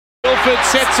Crawford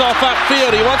sets off upfield.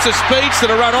 He wants a speedster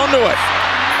to run onto it.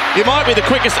 He might be the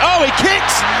quickest. Oh, he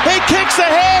kicks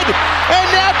ahead, and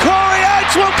now Corey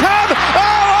Oates will come.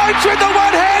 Oh, Oates with the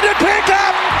one-handed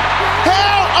pick-up.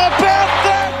 How about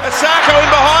that? Asako in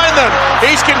behind them.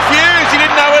 He's confused. He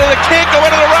didn't know whether to kick or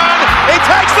whether to run. He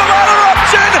takes the latter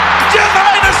option.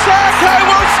 Jermaine Asako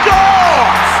will score.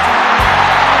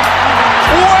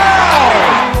 Wow.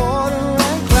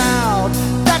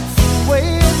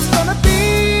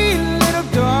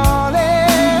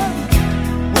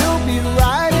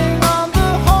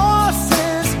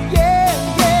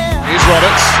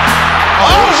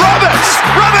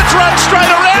 Roberts runs straight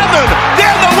around them,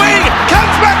 down the wing,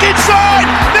 comes back inside,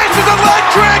 this is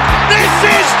electric, this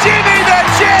is Jimmy the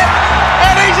Jet,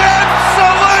 and he's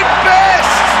absolute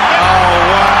best!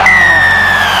 Oh, wow.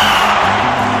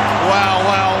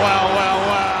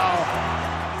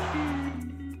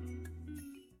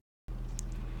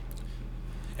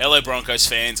 Hello Broncos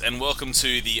fans, and welcome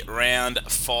to the Round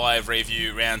 5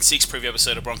 review, Round 6 preview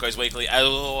episode of Broncos Weekly. As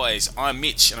always, I'm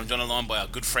Mitch, and I'm joined online by our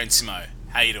good friend Simo.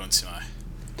 How you doing, Simo?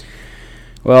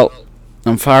 Well,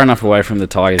 I'm far enough away from the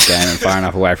Tigers game and far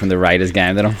enough away from the Raiders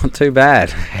game that I'm not too bad.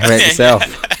 How about yourself?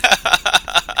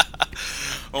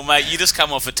 Well, mate, you just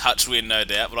come off a touch win, no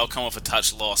doubt, but I'll come off a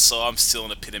touch loss, so I'm still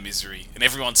in a pit of misery. And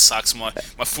everyone sucks. My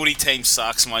footy team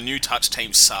sucks. My new touch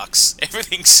team sucks.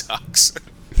 Everything sucks.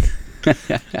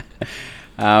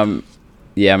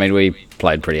 Yeah, I mean, we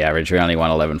played pretty average. We only won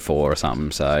 11-4 or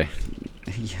something, so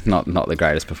not the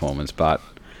greatest performance, but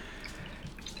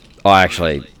I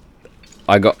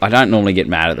don't normally get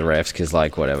mad at the refs because,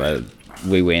 like, whatever,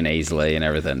 we win easily and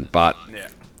everything. But yeah.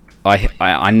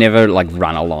 I never like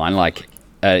run a line like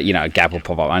a gap will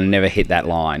pop up. I never hit that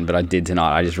line, but I did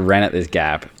tonight. I just ran at this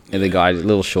gap, and the guy, a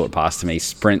little short pass to me,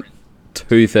 sprint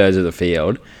 2/3 of the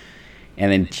field,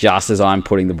 and then just as I'm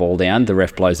putting the ball down, the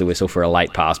ref blows the whistle for a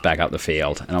late pass back up the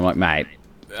field, and I'm like, mate,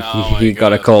 you got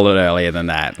to call it earlier than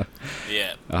that.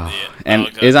 Yeah. Oh. And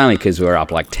it was only because we were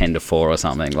up like 10-4 or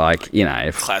something. Like,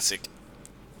 classic.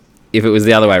 If it was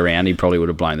the other way around, he probably would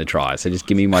have blown the try. So just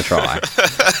give me my try.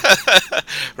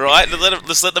 Right?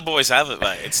 Let's let the boys have it,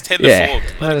 mate. It's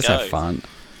 10-4. Let us have fun.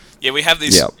 Yeah, we have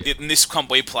this. Yep. In this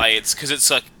comp we play, it's because it's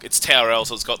TRL,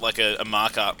 so it's got like a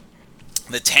marker.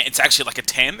 The 10, it's actually like a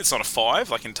 10. It's not a 5,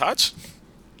 like in touch.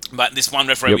 But this one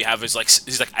referee we have is like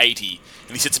 80,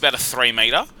 and he sits about a 3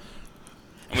 metre.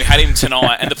 And we had him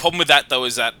tonight, and the problem with that though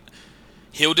is that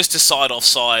he'll just decide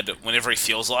offside whenever he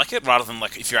feels like it, rather than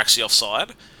like if you're actually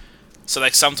offside. So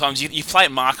like sometimes you play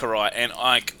it marker right, and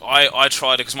I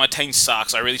try to, because my team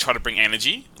sucks, I really try to bring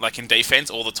energy, like in defence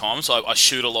all the time. So I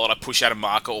shoot a lot, I push out a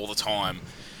marker all the time.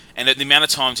 And the amount of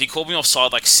times, he called me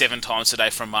offside like 7 times today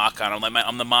for a marker, and I'm like, mate,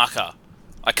 I'm the marker.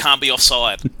 I can't be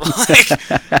offside.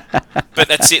 But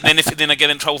that's it. Then I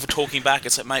get in trouble for talking back.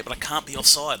 It's like, mate, but I can't be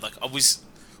offside. Like, I was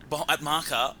at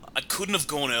marker. I couldn't have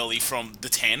gone early from the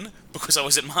 10 because I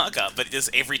was at marker. But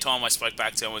just every time I spoke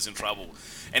back to him, I was in trouble.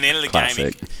 And at the end of the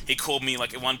game, he called me,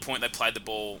 like, at one point they played the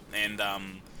ball and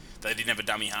they didn't have a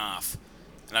dummy half.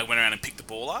 And I went around and picked the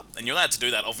ball up. And you're allowed to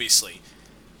do that, obviously.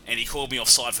 And he called me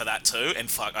offside for that too, and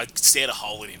fuck, I stared a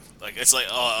hole at him. Like, it's like,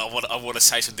 oh, I want to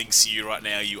say some things to you right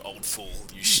now, you old fool,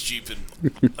 you stupid.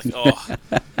 Like, oh.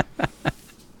 And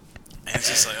it's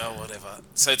just like, oh, whatever.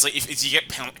 So it's like, if you get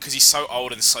penalized, because he's so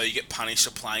old and so you get punished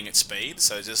for playing at speed,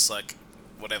 so it's just like,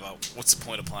 whatever, what's the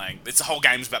point of playing? It's the whole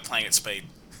game's about playing at speed.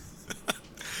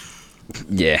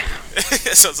 Yeah.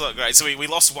 So it's not great. So we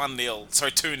lost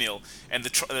 2-0, and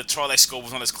the try they scored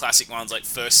was one of those classic ones, like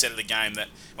first set of the game, that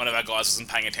one of our guys wasn't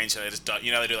paying attention. They just they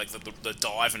do like the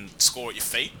dive and score at your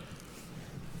feet.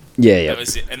 Yeah. That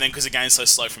was it. And then because the game's so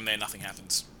slow from there, nothing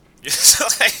happens.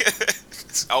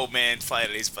 Old man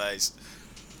playing at his pace.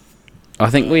 I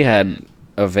think we had,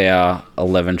 of our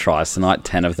 11 tries tonight,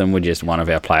 10 of them were just one of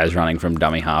our players running from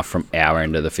dummy half from our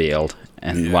end of the field.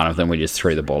 And one of them, we just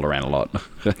threw the ball around a lot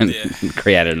and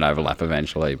created an overlap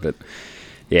eventually. But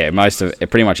yeah,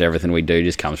 pretty much everything we do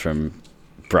just comes from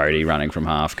Brody running from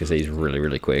half because he's really,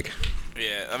 really quick.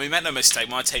 Yeah, I mean, make no mistake,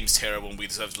 my team's terrible and we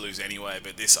deserve to lose anyway.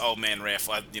 But this old man ref,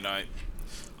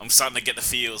 I'm starting to get the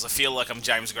feels. I feel like I'm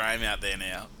James Graham out there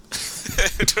now.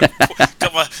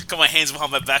 got my hands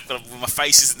behind my back, but my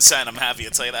face isn't saying I'm happy.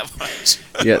 I'll tell you that much.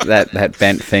 Yeah, that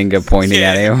bent finger pointing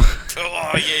at him.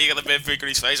 Oh yeah, you got the bent finger in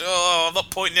his face. Oh, I'm not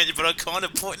pointing at you, but I'm kind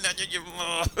of pointing at you.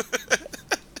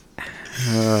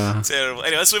 Terrible.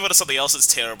 Anyway, let's move on to something else that's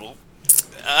terrible.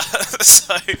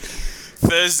 So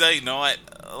Thursday night,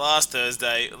 last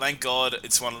Thursday. Thank God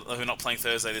we're not playing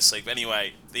Thursday this week. But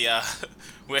anyway, the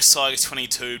West Tigers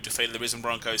 22 defeated the Brisbane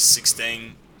Broncos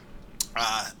 16.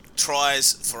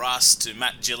 Tries for us to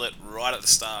Matt Gillett right at the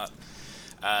start.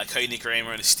 Cody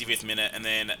Nicarima in the 65th minute, and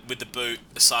then with the boot,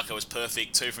 Osaka was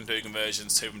perfect. 2 from 2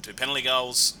 conversions, 2 from 2 penalty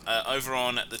goals. Over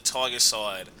on the Tigers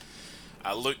side,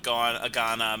 Luke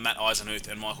Agana, Matt Eisenhuth,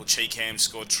 and Michael Cheekham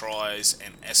scored tries,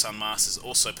 and Esan Masters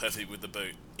also perfect with the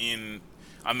boot.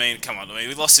 Come on,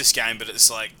 we lost this game, but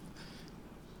it's like,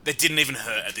 it didn't even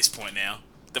hurt at this point now.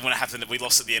 Then when it happened that we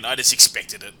lost at the end, I just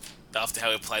expected it after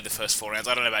how we played the first 4 rounds.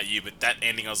 I don't know about you, but that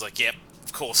ending, I was like, yep,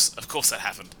 of course that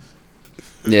happened.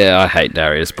 Yeah, I hate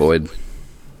Darius Boyd.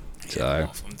 So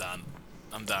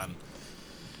I'm done.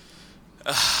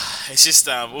 It's just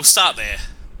we'll start there.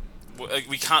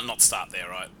 We can't not start there,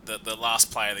 right? The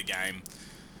last play of the game,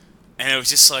 and it was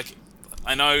just like,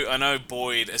 I know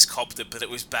Boyd has copped it, but it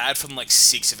was bad from like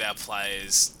 6 of our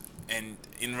players. And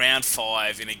in round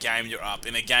 5, in a game you're up,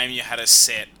 in a game you had a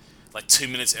set like 2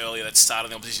 minutes earlier that started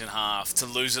in the opposition half, to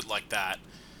lose it like that,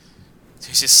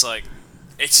 it's just like,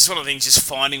 it's just one of the things, just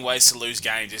finding ways to lose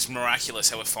games. It's miraculous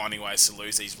how we're finding ways to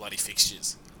lose these bloody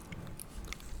fixtures.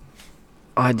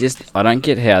 I don't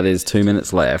get how there's 2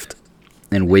 minutes left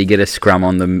and we get a scrum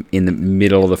in the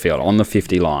middle of the field, on the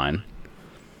 50 line,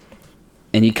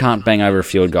 and you can't bang over a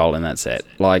field goal in that set.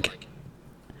 Like,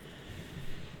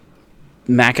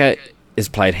 Macca has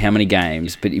played how many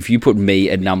games, but if you put me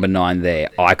at number 9 there,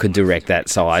 I could direct that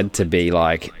side to be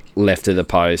like left of the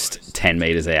post, 10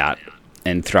 metres out,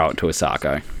 and throw it to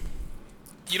Osako.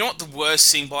 You know what the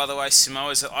worst thing, by the way, Simo,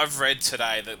 is that I've read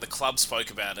today that the club spoke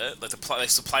about it, like the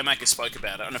playmakers spoke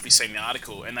about it. I don't know if you've seen the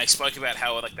article, and they spoke about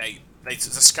how like they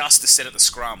discussed the set at the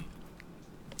scrum,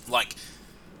 like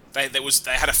they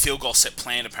had a field goal set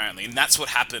planned apparently, and that's what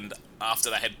happened after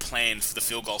they had planned for the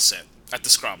field goal set at the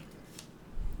scrum.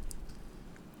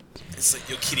 It's like,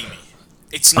 you're kidding me.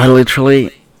 It's not. I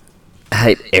literally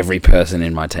hate every person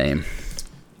in my team.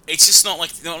 It's just not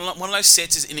like, one of those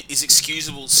sets is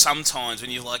excusable sometimes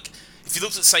when you like, if you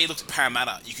looked at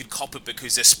Parramatta, you could cop it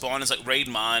because their spiners like Reid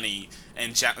Marnie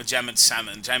and Jamin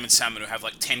Salmon who have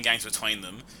like 10 games between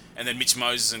them, and then Mitch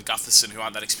Moses and Gutherson who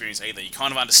aren't that experienced either. You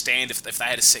kind of understand if they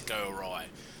had a set go awry.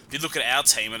 If you look at our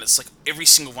team and it's like every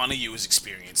single one of you is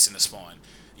experienced in the spine.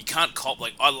 You can't cop,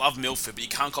 like, I love Milford, but you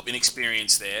can't cop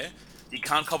inexperience there. You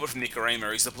can't cop it from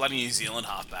Nicarima, he's the bloody New Zealand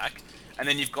halfback. And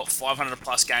then you've got 500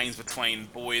 plus games between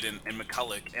Boyd and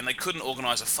McCulloch, and they couldn't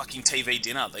organise a fucking TV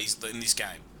dinner in this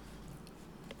game.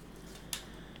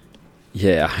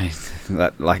 Yeah,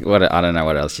 I don't know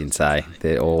what else you'd say.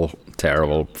 They're all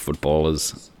terrible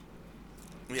footballers.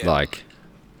 Yeah. Like,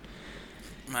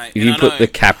 mate, if you put the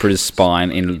Capra's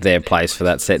spine in their place for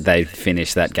that set, they'd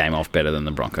finish that game off better than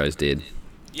the Broncos did.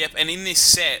 Yep, and in this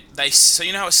set, so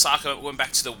you know how Osaka went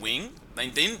back to the wing? He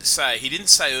didn't say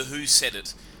who said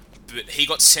it, but he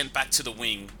got sent back to the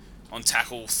wing on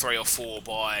tackle 3 or 4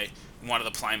 by one of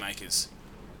the playmakers.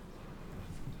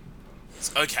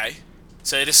 Okay,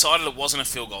 so they decided it wasn't a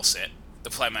field goal set. The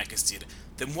playmakers did.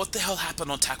 Then what the hell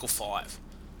happened on tackle 5?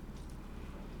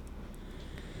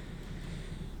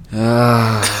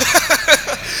 I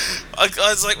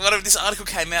was like, whatever, this article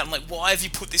came out, I'm like, why have you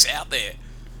put this out there?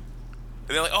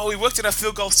 And they're like, oh, we worked on our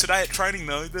field goals today at training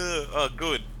though. Oh,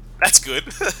 good. That's good.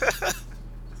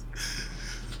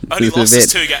 Only lost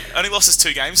us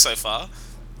 2 games so far.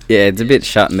 Yeah, it's a bit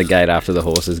shutting the gate after the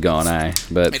horse is gone, eh?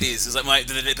 But it is. It's like, mate,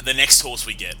 the next horse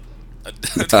we get. Oh,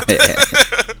 yeah.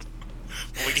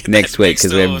 Next week,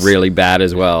 because we're really bad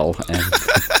as well.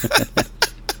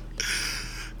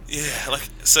 Yeah, like,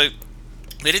 so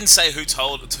they didn't say who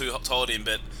told him,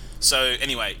 but so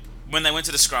anyway, when they went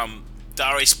to the scrum,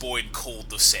 Darius Boyd called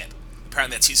the set.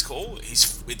 Apparently that's his call.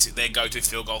 It's their go-to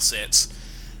field goal sets.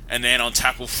 And then on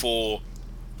tackle 4,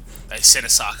 they sent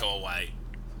Osako away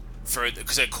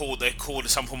because they called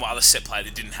some form of other set play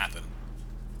that didn't happen.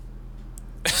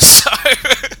 So I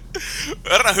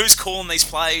don't know who's calling these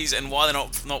plays and why they're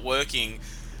not working.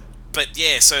 But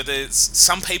yeah, so there's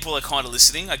some people are kind of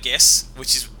listening, I guess,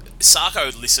 which is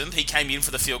Sarko listened. He came in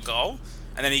for the field goal,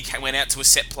 and then he went out to a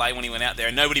set play when he went out there,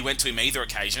 and nobody went to him either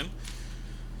occasion.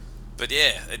 But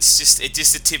yeah, it's just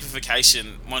a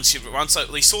typification. Once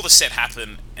we saw the set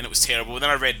happen, and it was terrible. And then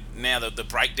I read now the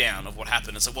breakdown of what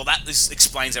happened. It's like, well, this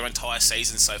explains our entire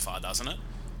season so far, doesn't it?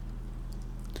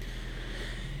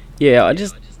 Yeah,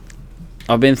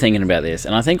 I've been thinking about this,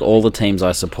 and I think all the teams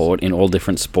I support in all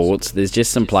different sports, there's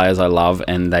just some players I love,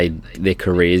 and their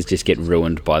careers just get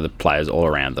ruined by the players all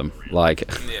around them. Like,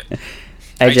 yeah.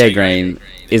 AJ Green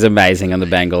is amazing on the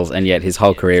Bengals, and yet his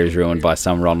whole career is ruined by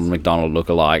some Ronald McDonald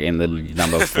lookalike in the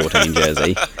number 14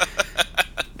 jersey.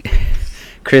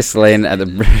 Chris Lynn at the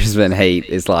Brisbane Heat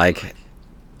is like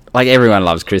everyone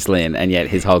loves Chris Lynn, and yet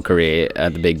his whole career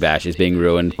at the Big Bash is being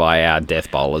ruined by our death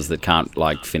bowlers that can't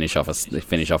finish off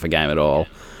a game at all.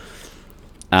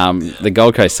 The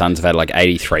Gold Coast Suns have had like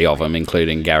 83 of them,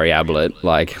 including Gary Ablett.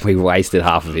 Like, we wasted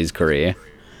half of his career.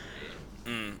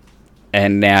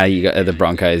 And now you got at the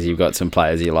Broncos, you've got some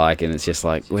players you like, and it's just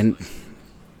like, when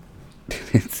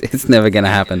it's never going to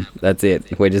happen. That's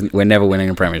it. We're never winning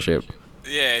a premiership.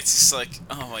 Yeah, it's just like,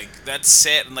 oh my, that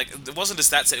set, and like, it wasn't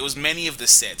just that set, it was many of the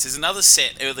sets. There's another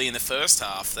set early in the first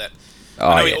half that...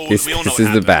 This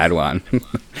is the bad one.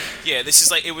 Yeah, this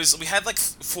is like, we had like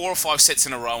 4 or 5 sets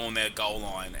in a row on their goal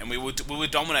line, and we were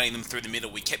dominating them through the middle.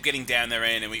 We kept getting down their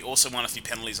end, and we also won a few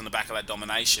penalties on the back of that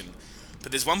domination.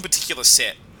 But there's one particular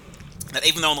set that,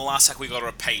 even though on the last hack we got a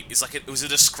repeat, is like, it was a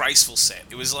disgraceful set.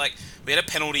 It was like, we had a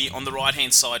penalty on the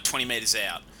right-hand side, 20 metres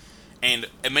out, and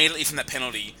immediately from that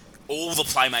penalty, all the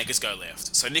playmakers go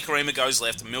left. So Nicarima goes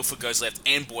left, Milford goes left,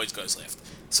 and Boyd goes left.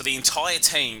 So the entire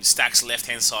team stacks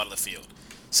left-hand side of the field.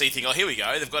 So you think, oh, here we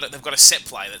go. They've got a set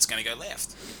play that's going to go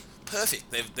left.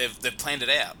 Perfect. They've planned it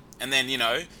out. And then,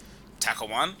 tackle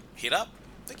 1, hit up.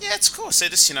 Like, yeah, it's cool. So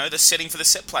just, they're setting for the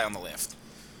set play on the left.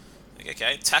 Like,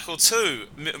 okay, tackle 2.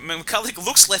 McCulloch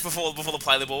looks left before the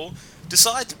play the ball.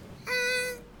 Decide,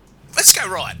 let's go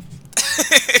right.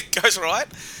 Goes right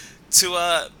to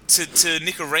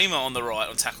Nicarima on the right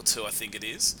on tackle 2, I think it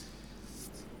is.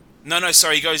 He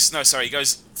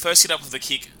goes first hit up with the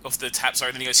kick off the tap,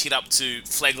 then he goes hit up to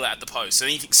Flegler at the post. So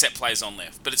then you think set plays on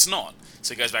left, but it's not.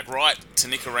 So he goes back right to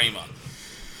Nicarima.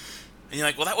 And you're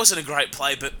like, well, that wasn't a great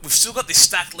play, but we've still got this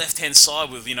stacked left-hand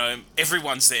side with,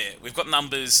 everyone's there. We've got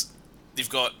numbers. You've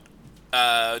got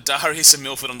Darius and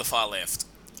Milford on the far left.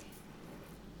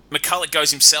 McCulloch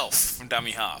goes himself from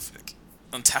dummy half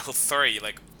on tackle 3. You're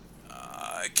like,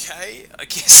 okay, I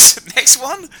guess next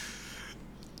one.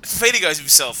 Fafita goes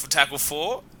himself for tackle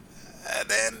 4, and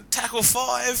then tackle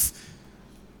 5.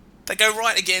 They go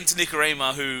right again to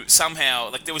Nicarima, who somehow,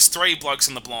 there was 3 blokes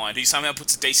on the blind, who somehow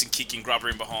puts a decent kick in, Grubber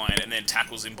in behind, and then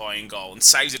tackles him by in goal, and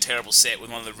saves a terrible set with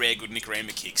one of the rare good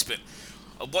Nicarima kicks. But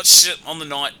I watched it on the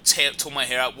night, tore my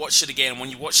hair out, watched it again, and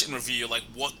when you watch it in review, you're like,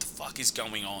 what the fuck is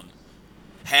going on?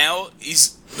 How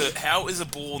is the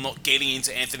ball not getting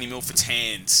into Anthony Milford's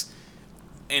hands?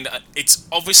 And it's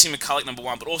obviously McCulloch number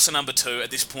 1, but also number 2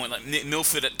 at this point. Like,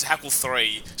 Milford at tackle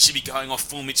 3 should be going off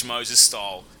full Mitch Moses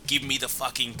style. Give me the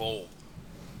fucking ball.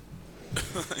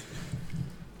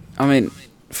 I mean,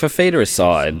 Fafita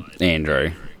aside,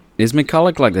 Andrew, is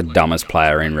McCulloch like the dumbest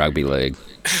player in rugby league?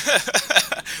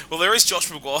 Well, there is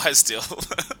Josh Maguire still.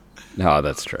 No,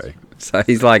 that's true. So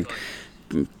he's like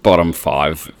bottom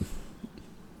 5.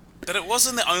 But it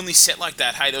wasn't the only set like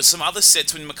that. Hey, there was some other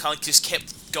sets when McCulloch just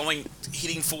kept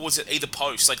hitting forwards at either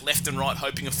post, like left and right,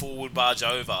 hoping a forward would barge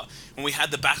over. When we had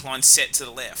the back line set to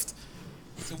the left.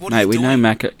 Mate, we know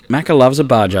Macca loves a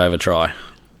barge over try.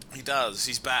 He does.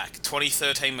 He's back.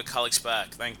 2013 McCulloch's back.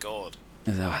 Thank God.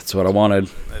 That's what I wanted.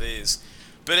 That is.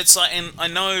 But it's like, and I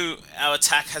know our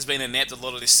attack has been inept a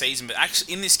lot of this season, but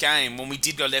actually in this game, when we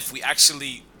did go left, we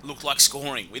actually looked like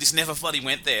scoring. We just never bloody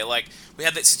went there. Like, we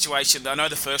had that situation. I know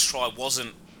the first try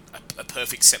wasn't a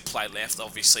perfect set play left,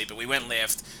 obviously, but we went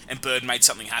left, and Bird made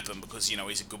something happen because,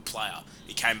 he's a good player.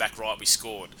 He came back right, we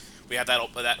scored. We had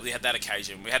that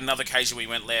occasion. We had another occasion we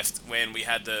went left when we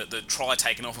had the try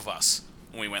taken off of us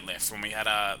when we went left, when we had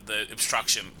the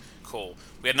obstruction call.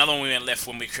 We had another one we went left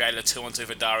when we created a 2-on-2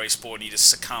 for Darius Boyd and he just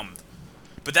succumbed.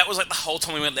 But that was like the whole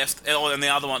time we went left. And the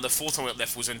other one, the fourth time we went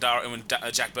left, was when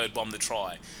Jack Bird bombed the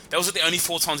try. That was like the only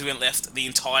 4 times we went left the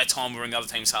entire time we were in the other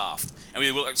team's half. And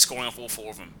we were like scoring off all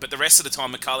 4 of them. But the rest of the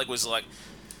time, McCulloch was like,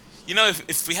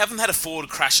 if we haven't had a forward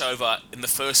crash over in the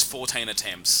first 14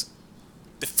 attempts,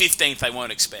 the 15th they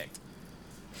won't expect.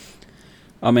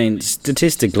 I mean,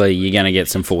 statistically, you're going to get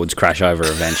some forwards crash over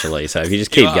eventually. So if you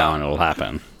just keep going, it'll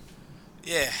happen.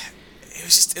 Yeah. It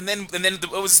was just, and then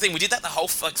what was the thing? We did that the whole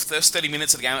first 30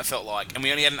 minutes of the game. It felt like, and we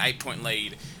only had an 8-point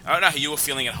lead. I don't know how you were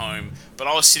feeling at home, but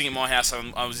I was sitting at my house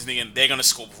and I was thinking they're going to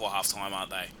score before halftime, aren't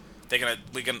they?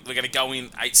 We're going to go in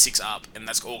 8-6 up, and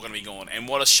that's all going to be gone. And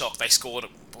what a shock! They scored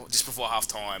just before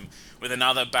halftime with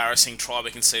another embarrassing try we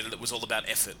conceded that was all about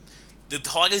effort. The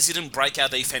Tigers didn't break our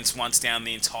defense once down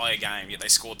the entire game, yet they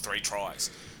scored 3 tries.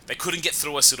 They couldn't get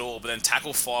through us at all, but then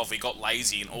tackle 5, we got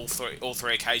lazy in all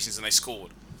three occasions, and they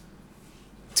scored.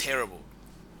 Terrible.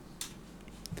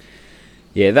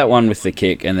 Yeah, that one with the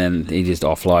kick, and then he just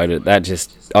offloaded.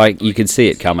 That you could see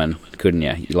it coming, couldn't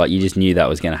you? You just knew that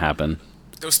was going to happen.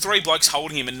 There was 3 blokes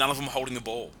holding him, and none of them were holding the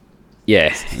ball.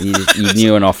 Yeah, you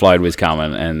knew an offload was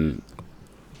coming, and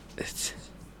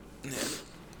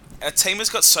our team has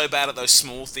got so bad at those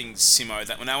small things, Simo,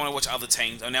 that when I watch other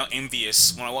teams, I'm now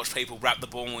envious when I watch people wrap the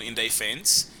ball in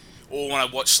defence, or when I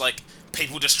watch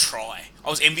people just try. I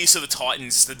was envious of the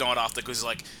Titans the night after because,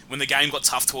 like, when the game got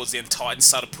tough towards the end, Titans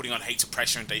started putting on heaps of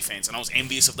pressure and defense, and I was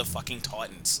envious of the fucking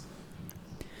Titans.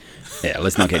 Yeah,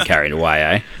 let's not get carried away,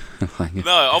 eh?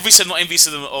 No, obviously I'm not envious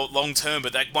of them long term,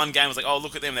 but that one game was like, oh,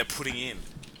 look at them, they're putting in.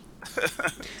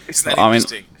 Isn't that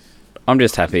interesting? I'm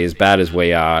just happy, as bad as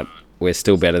we are, we're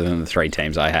still better than the 3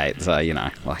 teams I hate, so, you know,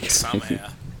 like... Somehow.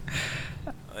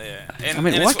 Yeah. I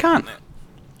mean, why can't...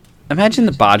 Imagine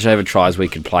the barge over tries we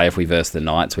could play if we versed the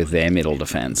Knights with their middle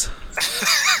defence.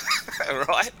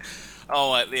 Right?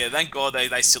 Oh, yeah, thank God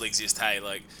they still exist, hey,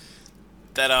 like...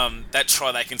 That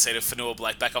try they conceded for Fanua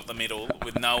Blake back up the middle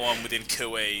with no one within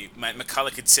Kui, mate,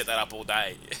 McCullough could set that up all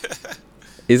day.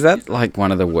 Is that like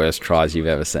one of the worst tries you've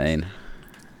ever seen?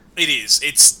 It is.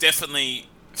 It's definitely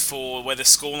for where the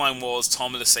scoreline was,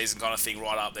 time of the season kind of thing,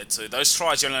 right up there too. Those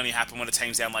tries generally only happen when a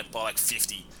team's down like by like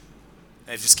 50.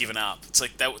 They've just given up. It's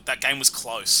like that game was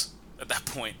close at that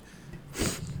point.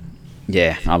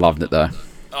 Yeah, I loved it though.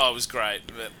 Oh, it was great,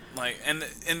 but like, and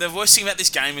the worst thing about this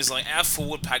game is like our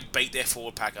forward pack beat their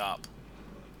forward pack up,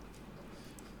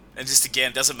 and just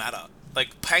again, it doesn't matter.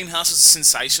 Like Payne Haas was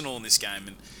sensational in this game,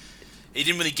 and he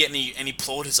didn't really get any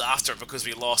plaudits after it because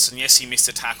we lost. And yes, he missed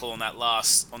a tackle on that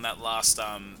last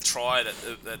try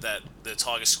that the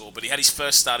Tigers scored, but he had his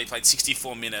first start. He played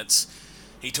 64 minutes.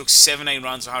 He took 17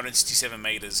 runs, 167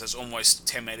 metres. That's almost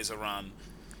 10 metres a run.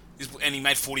 And he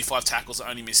made 45 tackles and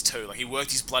only missed 2. Like, he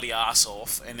worked his bloody ass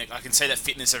off, and I can see that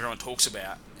fitness everyone talks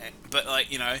about. But,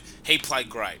 like, you know, he played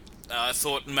great. I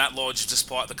thought Matt Lodge,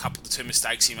 despite the 2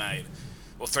 mistakes he made,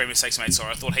 or 3 mistakes he made,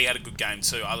 sorry, I thought he had a good game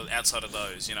too, outside of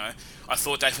those, you know. I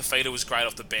thought Dave Fafita was great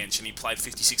off the bench, and he played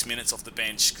 56 minutes off the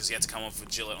bench because he had to come off with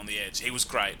Gillett on the edge. He was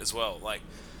great as well. Like,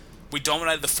 we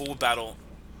dominated the forward battle,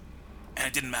 and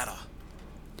it didn't matter.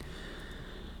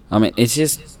 I mean, it's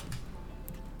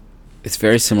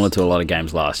very similar to a lot of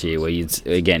games last year where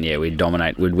we'd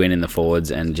dominate, we'd win in the forwards,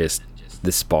 and just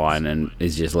the spine and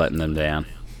is just letting them down.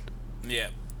 Yeah,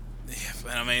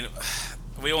 and I mean,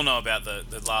 we all know about the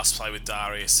last play with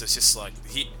Darius. It's just like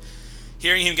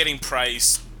hearing him getting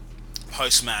praised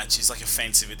post match is like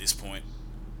offensive at this point.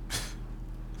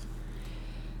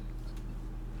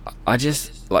 I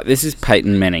just like, this is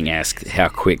Peyton Manning-esque, how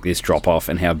quick this drop off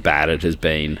and how bad it has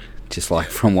been, just like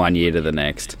from one year to the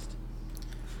next.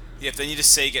 Yeah, then you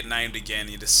just see you get named again,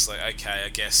 you're just like, okay, I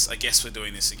guess we're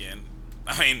doing this again.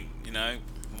 I mean, you know,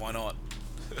 why not?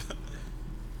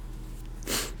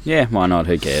 Yeah, why not?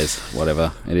 Who cares?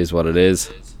 Whatever. It is what it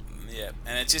is. Yeah,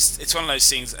 and it's one of those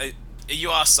things. You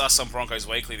asked us on Broncos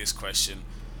Weekly this question.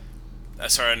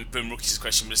 And Boom Rookie's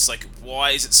question, but it's like,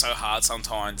 why is it so hard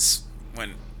sometimes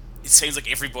when it seems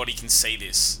like everybody can see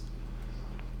this?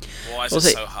 Why is it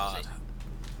so hard?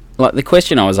 Like, the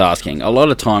question I was asking, a lot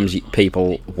of times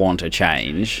people want a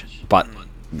change, but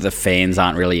the fans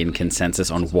aren't really in consensus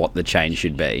on what the change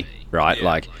should be, right? Yeah.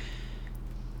 Like,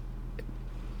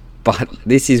 but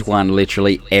this is one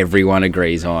literally everyone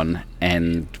agrees on,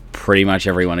 and pretty much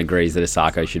everyone agrees that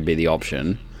Asako should be the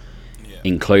option,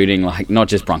 including, like, not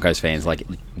just Broncos fans, like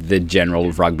the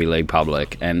general rugby league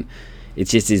public, and it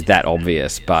just is that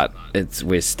obvious, but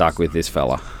we're stuck with this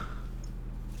fella.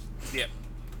 Yep.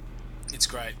 It's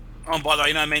great. Oh, by the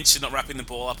way, I mentioned not wrapping the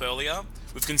ball up earlier.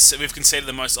 We've conceded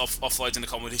the most offloads in the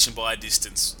competition by a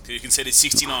distance. We conceded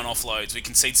 69 offloads. We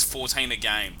concede 14 a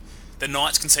game. The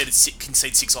Knights concede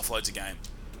 6 offloads a game.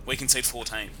 We concede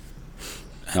 14.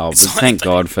 Oh, but thank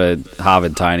God for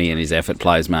Harvard Tony and his effort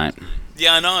plays, mate.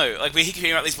 Yeah, I know. Like, we keep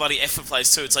hearing about these bloody effort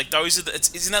plays too. It's like,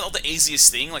 isn't that not the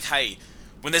easiest thing? Like, hey,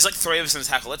 when there's like 3 of us in a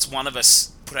tackle, let's one of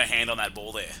us put our hand on that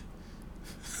ball there.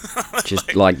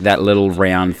 Just like that little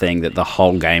round thing that the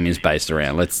whole game is based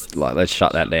around. Let's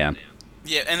shut that down.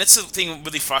 Yeah, and that's the thing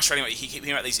really frustrating. Like, you keep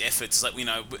hearing about these efforts. Like,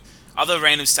 other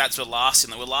random stats we're last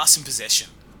in. Like, we're last in possession.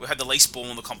 We had the least ball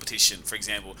in the competition, for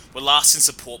example. We're last in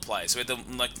support plays. We had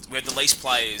the least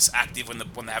players active when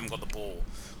they haven't got the ball.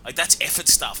 Like, that's effort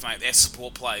stuff, mate. Their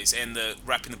support plays and the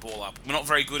wrapping the ball up. We're not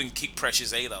very good in kick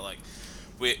pressures either. Like,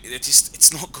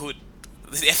 it's not good.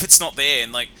 The effort's not there,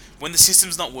 and like, when the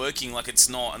system's not working, like, it's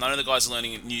not. And I know the guys are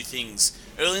learning new things.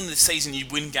 Early in the season, you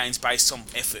win games based on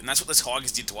effort, and that's what the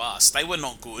Tigers did to us. They were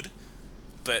not good,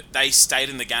 but they stayed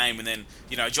in the game. And then,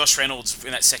 Josh Reynolds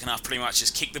in that second half pretty much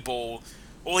just kicked the ball.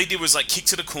 All he did was like kick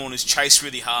to the corners, chase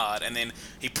really hard, and then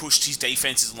he pushed his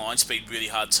defense's line speed really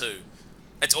hard too.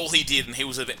 That's all he did, and he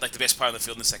was like the best player on the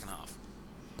field in the second half.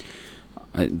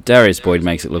 Darius Boyd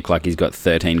makes it look like he's got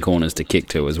 13 corners to kick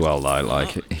to as well, though.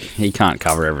 Like, he can't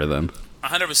cover everything.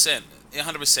 100%.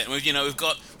 100%. We've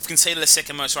conceded the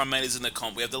second most run meters in the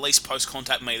comp. We have the least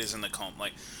post-contact meters in the comp.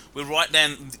 Like, we're right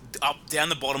down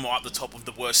the bottom or up the top of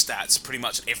the worst stats pretty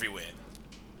much everywhere.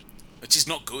 which is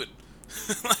not good,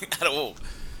 like, at all.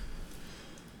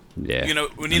 Yeah. You know,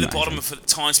 we're near the bottom of the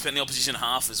time spent in the opposition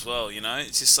half as well. You know,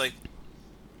 it's just like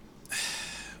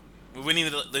we're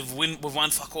winning. We've won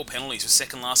fuck all penalties. We're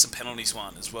second last in penalties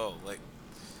won as well. Like,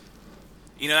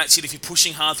 you know, that's it. If you're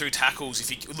pushing hard through tackles,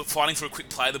 if you're fighting for a quick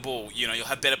play of the ball, you know, you'll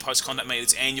have better post contact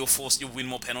meters and you'll win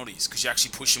more penalties because you're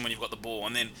actually pushing when you've got the ball.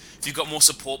 And then if you've got more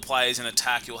support players in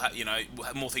attack, you'll have, you know,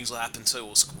 more things will happen too.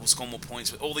 We'll score more points.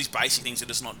 But all these basic things are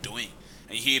just not doing.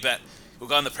 And you hear about, we'll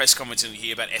go in the press conference and you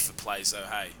hear about effort plays though.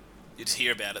 Hey, you just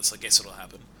hear about it, so I guess it'll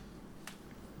happen.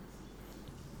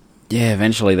 Yeah,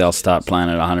 eventually they'll start playing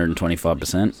at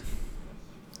 125%.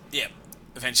 Yeah,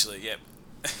 eventually, yeah.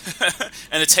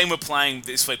 And the team we're playing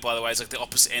this week, by the way, is like the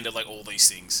opposite end of like all these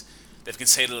things. They've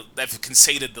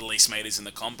conceded the least meters in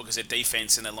the comp because their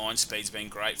defense and their line speed's been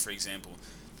great, for example.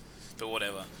 But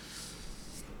whatever.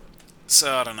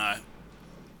 So I don't know.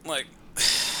 Like,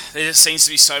 there just seems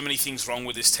to be so many things wrong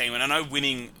with this team, and I know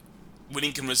winning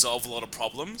can resolve a lot of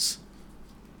problems.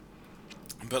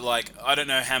 But like, I don't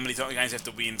know how many games I have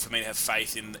to win for me to have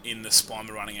faith in the spine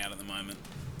we're running out at the moment.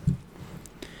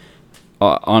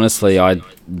 Honestly, I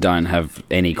don't have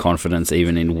any confidence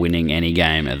even in winning any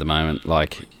game at the moment.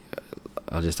 Like,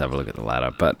 I'll just have a look at the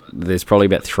ladder. But there's probably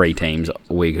about 3 teams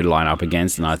we could line up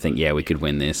against, and I think, yeah, we could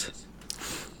win this.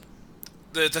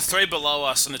 The 3 below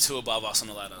us and the 2 above us on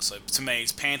the ladder. So to me,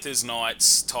 it's Panthers,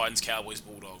 Knights, Titans, Cowboys,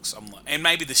 Bulldogs. And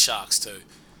maybe the Sharks too,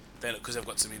 because they've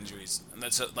got some injuries. And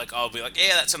that's like, I'll be like,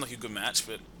 yeah, that sounds like a good match,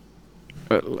 but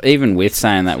even with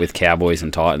saying that with Cowboys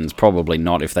and Titans, probably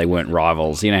not if they weren't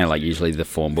rivals. You know how like usually the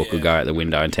form book will go out the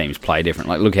window and teams play different.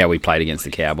 Like look how we played against the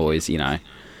Cowboys, you know.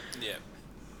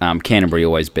 Yeah. Canterbury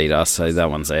always beat us, so that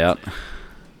one's out.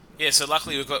 Yeah, so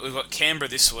luckily we've got Canberra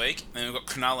this week, and we've got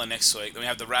Cronulla next week. Then we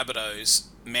have the Rabbitohs,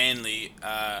 Manly,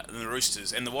 and the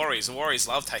Roosters, and the Warriors. The Warriors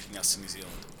love taking us to New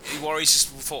Zealand. The Warriors just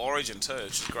for Origin too,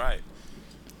 which is great.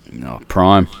 No,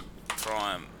 prime.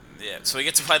 Yeah, so we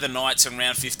get to play the Knights in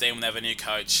round 15 when they have a new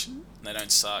coach. And they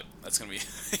don't suck. That's going to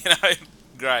be,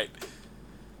 great.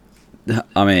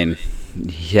 I mean,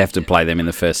 you have to play them in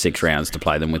the first 6 rounds to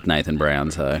play them with Nathan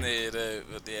Brown, so... Yeah, you do,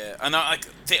 but yeah. I know. I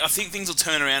think things will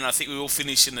turn around. I think we will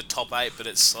finish in the top 8, but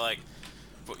it's like...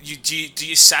 Do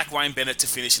you sack Wayne Bennett to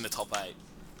finish in the top 8?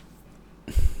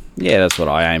 Yeah, that's what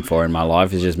I aim for in my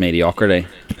life, is just mediocrity.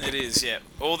 It is, yeah.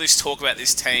 All this talk about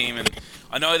this team, and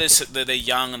I know they're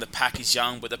young and the pack is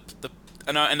young, but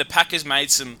I know, and the pack has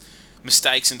made some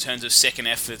mistakes in terms of second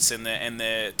efforts and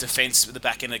their defence at the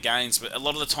back end of games. But a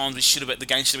lot of the times the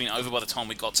game should have been over by the time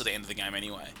we got to the end of the game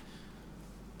anyway.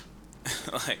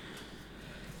 Like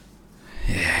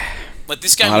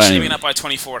this game we should have been up by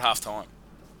 24 at half time.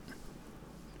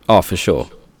 Oh, for sure.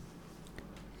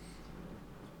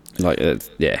 Like,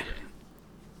 yeah.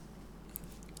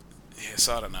 Yeah,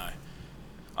 so I don't know.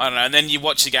 And then you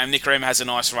watch the game. Nick Rema has a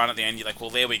nice run at the end. You're like,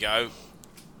 well, there we go.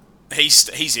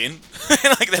 He's in.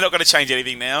 Like they're not going to change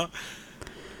anything now.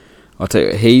 I'll tell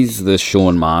you, he's the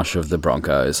Sean Marsh of the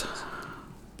Broncos.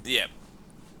 Yeah,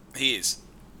 he is.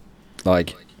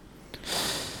 Like,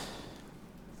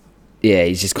 yeah,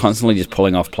 he's just constantly just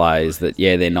pulling off plays that,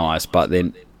 yeah, they're nice, but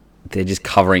then they're just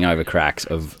covering over cracks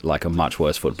of like a much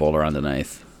worse footballer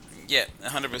underneath. Yeah,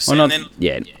 100%. Well,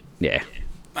 yeah.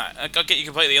 No, I get you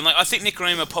completely. And like, I think Nick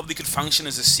Rema probably could function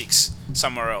as a 6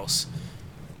 somewhere else.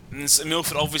 And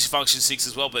Milford obviously functions 6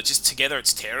 as well, but just together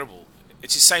it's terrible.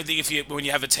 It's the same thing when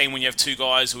you have a team when you have 2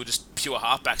 guys who are just pure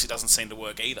halfbacks. It doesn't seem to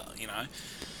work either, you know.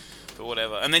 But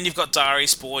whatever. And then you've got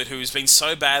Darius Boyd, who's been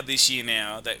so bad this year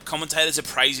now that commentators are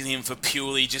praising him for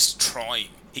purely just trying.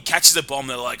 He catches a bomb,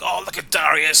 they're like, oh, look at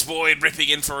Darius Boyd ripping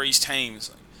in for his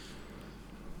teams.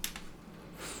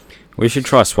 We should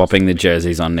try swapping the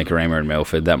jerseys on Nicarima and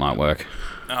Milford. That might work.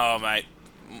 Oh, mate.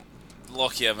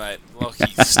 Lockyer, mate.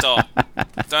 Lockyer, stop.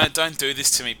 Don't do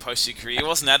this to me post your career.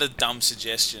 Wasn't that a dumb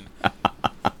suggestion?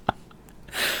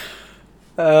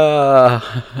 That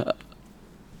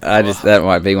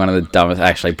might be one of the dumbest.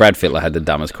 Actually, Brad Fittler had the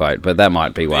dumbest quote, but that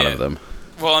might be one of them.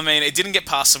 Well, I mean, it didn't get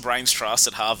past the brains trust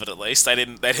at Harvard. At least they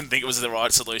didn't think it was the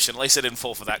right solution. At least they didn't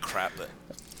fall for that crap. But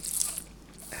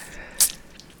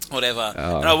whatever.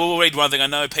 Oh. And I will read one thing. I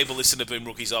know people listen to Boom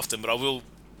Rookies often, but I will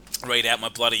read out my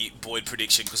bloody Boyd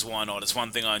prediction because why not? It's one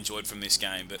thing I enjoyed from this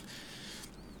game. But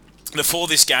before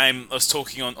this game, I was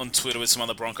talking on Twitter with some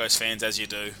other Broncos fans, as you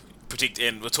do.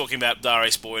 And we're talking about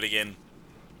Darius Boyd again.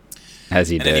 As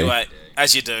you do. Anyway,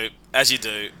 as you do.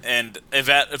 And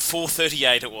about at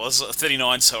 4:38 it was,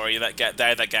 39, sorry, that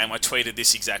day of that game, I tweeted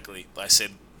this exactly. I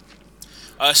said,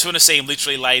 I just want to see him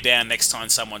literally lay down next time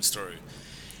someone's through.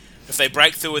 If they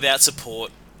break through without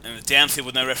support, and the downfield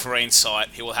with no referee in sight,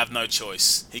 he will have no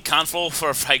choice. He can't fall for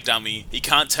a fake dummy. He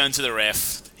can't turn to the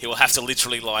ref. He will have to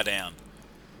literally lie down.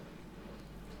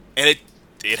 And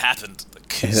it happened.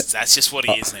 Because that's just what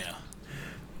he is now.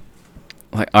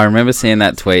 Like, I remember seeing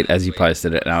that tweet as you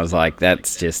posted it, and I was like,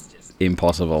 that's just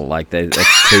impossible. Like,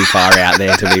 that's too far out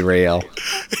there to be real.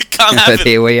 It can't happen. But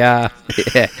here we are.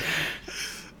 Yeah.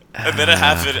 And then it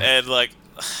happened, and like,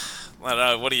 I don't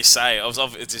know, what do you say? Of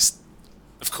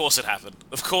course it happened.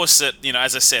 Of course that,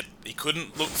 as I said, he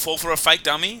couldn't fall for a fake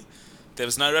dummy. There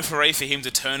was no referee for him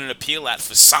to turn and appeal at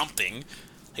for something.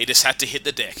 He just had to hit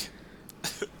the deck.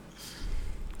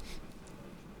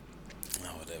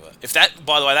 If that,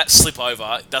 by the way, that slip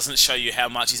over doesn't show you how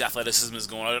much his athleticism has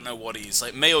gone, I don't know what is.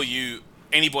 Like, me or you,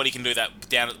 anybody can do that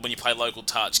when you play local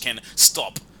touch, can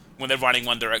stop when they're running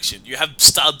one direction. You have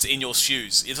studs in your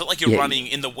shoes. It's not like you're running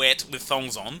in the wet with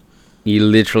thongs on. You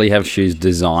literally have shoes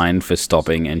designed for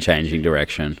stopping and changing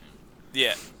direction.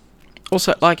 Yeah.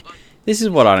 Also, like, this is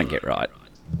what I don't get right.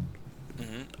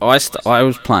 Mm-hmm. I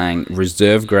was playing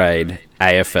reserve grade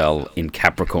AFL in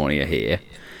Capricornia here.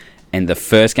 And the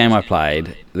first game I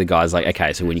played, the guy's like,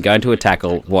 okay, so when you go into a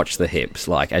tackle, watch the hips.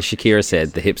 Like, as Shakira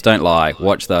said, the hips don't lie.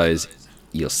 Watch those.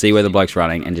 You'll see where the bloke's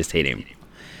running and just hit him.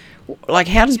 Like,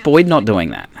 how does Boyd not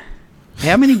doing that?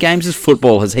 How many games of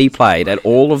football has he played at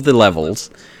all of the levels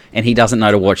and he doesn't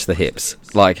know to watch the hips?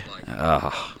 Like,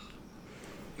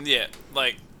 Yeah,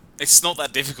 like, it's not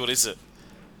that difficult, is it?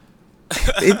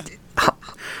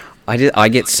 I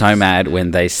get so mad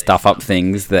when they stuff up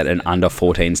things that an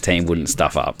under-14s team wouldn't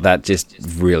stuff up. That just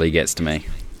really gets to me.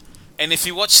 And if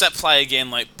you watch that play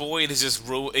again, like, Boyd is just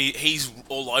he's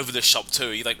all over the shop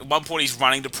too. At one point he's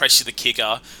running to pressure the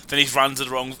kicker, then he runs to the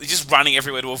wrong. He's just running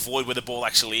everywhere to avoid where the ball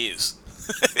actually is.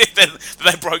 then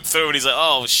they broke through, and he's like,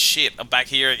 "Oh shit, I'm back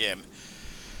here again."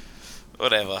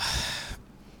 Whatever.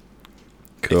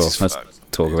 Cool. Let's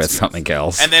talk about something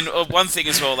else. And then one thing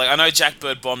as well, like, I know Jack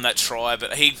Bird bombed that try,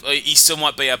 but he still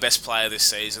might be our best player this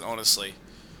season, honestly.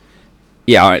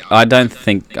 Yeah, I don't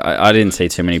think... I didn't see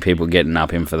too many people getting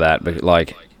up him for that, but,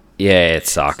 like, yeah, it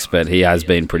sucks, but he has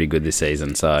been pretty good this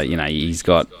season, so, he's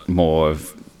got more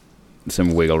of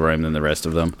some wiggle room than the rest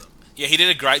of them. Yeah, he did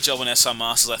a great job on SR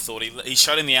Masters, I thought. He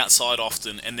shot in the outside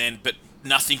often, but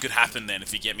nothing could happen then,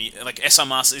 if you get me. Like, SR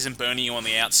Masters isn't burning you on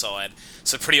the outside,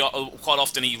 so quite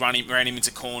often he ran him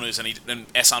into corners, and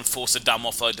SR forced a dumb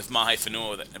offload to Mahe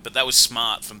Fanua, but that was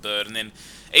smart from Bird. And then,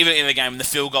 even in the game, in the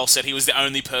field goal set, he was the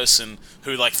only person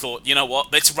who, like, thought, you know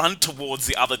what, let's run towards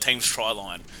the other team's try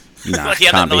line. Nah, like,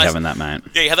 can't be having that, mate.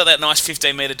 Yeah, he had that nice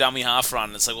 15-metre dummy half run,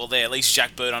 and it's like, well, there, at least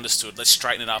Jack Bird understood, let's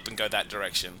straighten it up and go that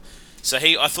direction. So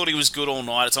I thought he was good all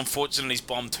night. It's unfortunate he's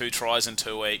bombed 2 tries in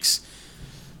 2 weeks.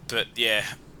 But, yeah,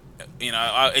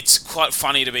 it's quite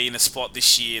funny to be in a spot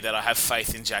this year that I have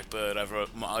faith in Jack Bird over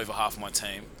half of my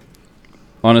team.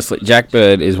 Honestly, Jack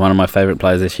Bird is one of my favourite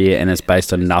players this year, and it's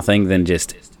based on nothing than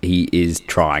just he is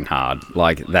trying hard.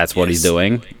 Like, that's what he's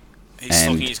doing. He's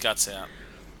slocking his guts out.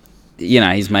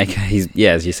 As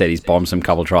you said, he's bombed some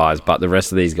couple tries, but the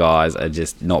rest of these guys are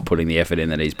just not putting the effort in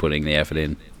that he's putting the effort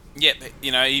in. Yeah,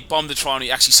 he bombed a try and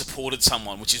he actually supported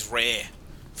someone, which is rare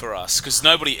for us, because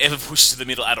nobody ever pushed to the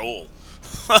middle at all.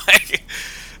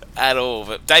 At all.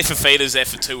 But Dave Fafita's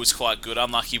effort too was quite good,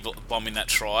 unlucky bombing that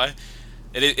try.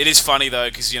 It is funny though,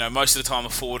 because most of the time a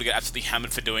forward would get absolutely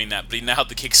hammered for doing that, but he nailed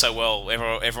the kick so well,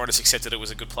 everyone just accepted it was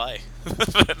a good play.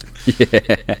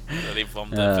 That he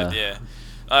bombed it, but yeah.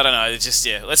 I don't know, it's just,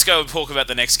 yeah. Let's go and talk about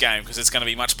the next game, because it's going to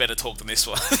be much better talk than this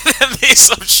one.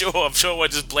 I'm sure we'll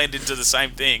just blend into the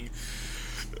same thing.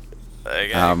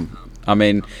 Okay. I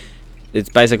mean, it's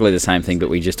basically the same thing, but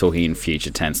we're just talking in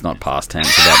future tense, not past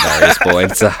tense, about Darius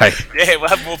Boyd. So yeah, we'll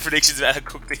have more predictions about how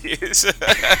cooked he is.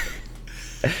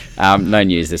 No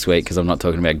news this week, because I'm not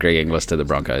talking about Greg Inglis to the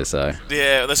Broncos. So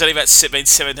yeah, there's only been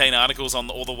 17 articles on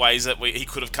all the ways that he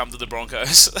could have come to the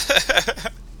Broncos.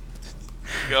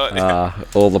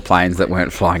 All the planes that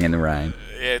weren't flying in the rain.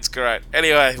 Yeah, it's great.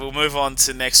 Anyway, we'll move on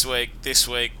to this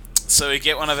week. So we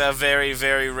get one of our very,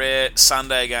 very rare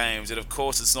Sunday games. And of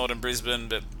course, it's not in Brisbane,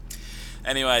 but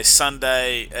anyway,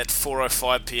 Sunday at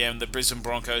 4:05pm, the Brisbane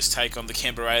Broncos take on the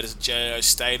Canberra Raiders at GIO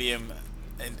Stadium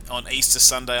on Easter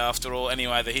Sunday, after all.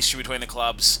 Anyway, the history between the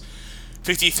clubs: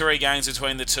 53 games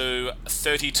between the two,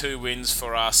 32 wins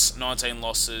for us, 19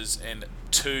 losses, and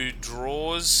 2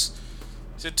 draws.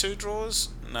 Is it 2 draws?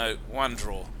 No, 1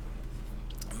 draw.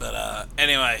 But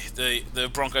anyway, the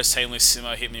Broncos team list,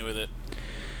 Simo, hit me with it.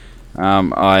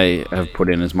 I have put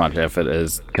in as much effort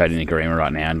as Cody Nicarima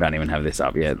right now and don't even have this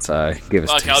up yet, so give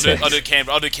us 2 seconds.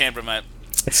 I'll do Canberra, mate.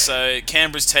 So,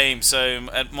 Canberra's team. So,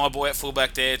 my boy at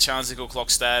fullback there, Charnze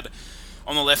Nicoll-Klokstad.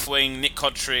 On the left wing, Nick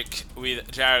Kodrick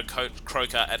with Jared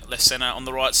Croker at left centre. On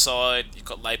the right side, you've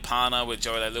got Leipana with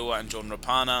Joey Leilua and Jordan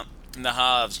Rapana. In the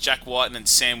halves, Jack Whiten and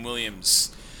Sam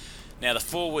Williams. Now the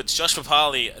forwards, Josh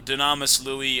Papali, Dynamis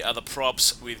Louis are the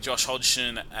props with Josh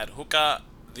Hodgson at hooker.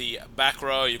 The back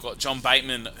row, you've got John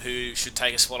Bateman, who should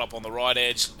take a spot up on the right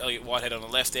edge, Elliot Whitehead on the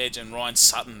left edge, and Ryan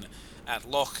Sutton at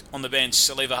lock. On the bench,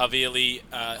 Saliva Havili,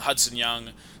 Hudson Young,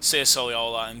 Sia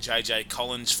Soliola, and JJ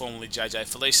Collins, formerly JJ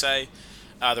Felice.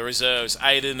 The reserves,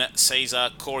 Aiden Caesar,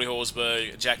 Corey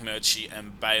Horsburgh, Jack Murchie,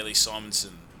 and Bailey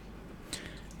Simonson.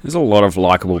 There's a lot of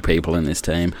likeable people in this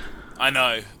team. I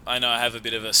know. I have a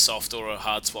bit of a soft or a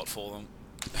hard spot for them.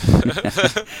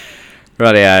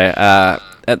 Rightio.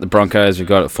 At the Broncos, we've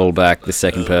got at fullback the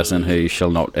second person who shall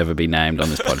not ever be named on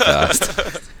this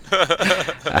podcast.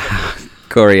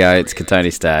 Corey Oates,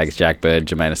 Katoni Staggs, Jack Bird,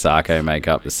 Jermaine Asako make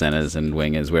up the centres and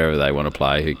wingers wherever they want to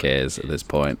play. Who cares at this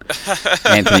point?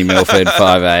 Anthony Milford,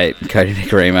 5'8". Cody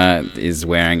Nicarima is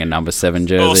wearing a number 7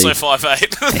 jersey. Also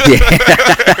 5'8".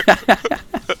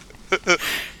 Yeah.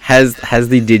 Has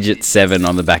the digit 7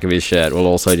 on the back of his shirt. Will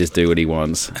also just do what he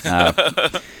wants.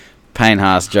 Payne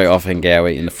Haas, Joe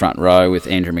Offengowie in the front row with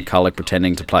Andrew McCulloch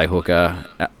pretending to play hooker.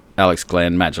 Alex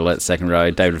Glenn, Matt Gillette second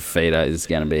row. David Fafita is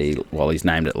going to be, he's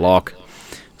named at lock.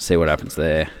 See what happens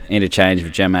there. Interchange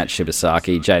with Jamat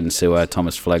Shibasaki, Jaden Sewer,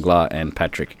 Thomas Flegler, and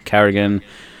Patrick Carrigan.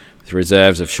 With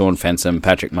reserves of Sean Fensom,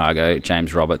 Patrick Margot,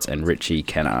 James Roberts, and Richie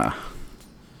Kenner.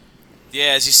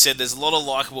 Yeah, as you said, there's a lot of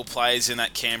likeable players in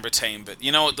that Canberra team, but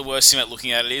you know what the worst thing about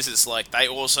looking at it is? It's like they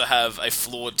also have a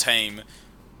flawed team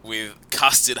with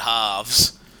custard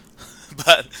halves,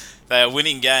 but they are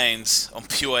winning games on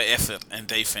pure effort and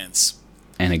defense.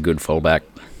 And a good fullback.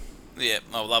 Yeah,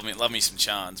 love me some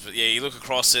Chans. But yeah, you look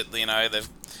across it, you know,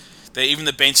 even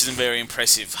the bench isn't very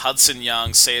impressive. Hudson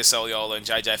Young, C.S. Oliola, and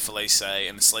JJ Felice,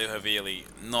 and Sliwa Havili,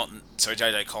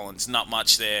 JJ Collins, not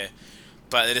much there.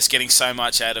 But they're just getting so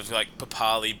much out of like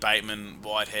Papali, Bateman,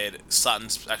 Whitehead.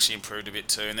 Sutton's actually improved a bit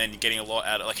too, and then you're getting a lot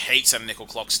out of like heaps out of Nickel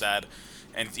Clockstad,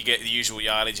 and you get the usual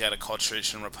yardage out of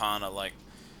Kotrich and Rapana. Like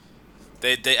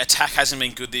their attack hasn't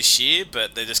been good this year,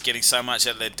 but they're just getting so much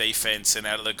out of their defense and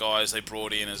out of the guys they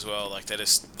brought in as well. Like they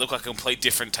just look like a complete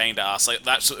different team to us. Like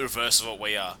that's the reverse of what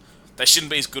we are. They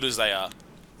shouldn't be as good as they are.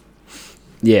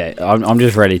 Yeah, I'm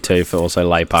just ready too for also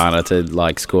Leipana to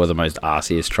like score the most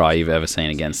arsiest try you've ever seen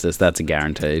against us. That's a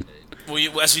guaranteed.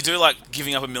 Well, as we do like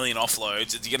giving up a million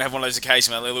offloads, you're gonna have one of those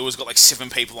occasions where Lelua's got like 7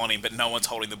 people on him, but no one's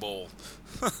holding the ball.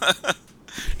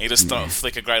 He just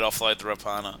flick a great offload to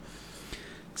Rapana.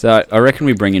 So I reckon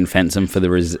we bring in Fensom for the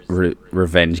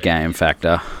revenge game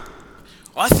factor.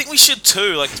 I think we should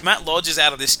too. Like Matt Lodge is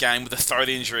out of this game with a throat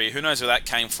injury. Who knows where that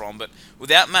came from? But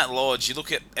without Matt Lodge, you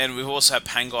look at, and we've also had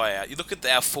Pangai out. You look at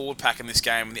our forward pack in this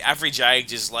game, and the average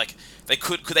age is like they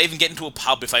could they even get into a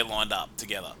pub if they lined up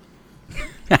together?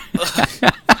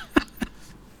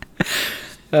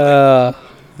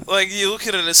 Like you look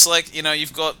at it, it's like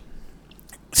you've got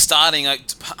starting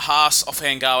like Haas,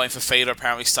 Offengowie, and Fafita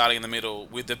apparently starting in the middle,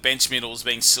 with the bench middles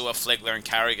being Sewer, Flegler, and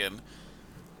Carrigan.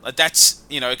 Like that's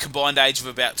a combined age of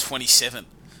about 27.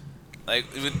 Like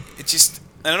it just,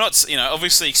 and I'm not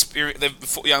obviously experience.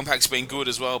 The young pack's been good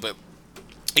as well, but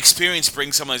experience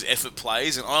brings some of those effort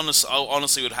plays. And I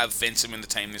honestly would have Fensom in the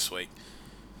team this week.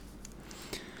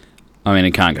 I mean,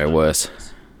 it can't go worse.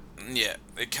 Yeah,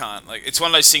 it can't. Like it's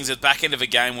one of those things at the back end of a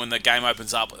game when the game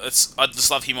opens up. I just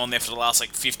love him on there for the last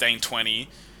 15, 20,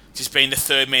 just being the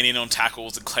third man in on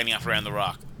tackles and cleaning up around the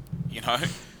ruck.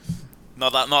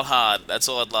 Not hard. That's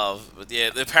all I'd love. But yeah,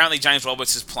 apparently James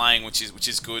Roberts is playing, which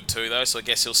is good too, though. So I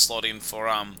guess he'll slot in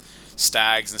for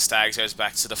Staggs, and Staggs goes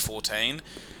back to the 14.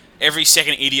 Every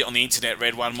second idiot on the internet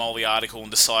read one Molly article and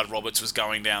decided Roberts was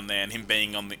going down there, and him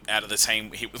being out of the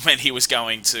team when he was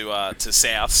going to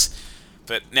Souths.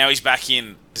 But now he's back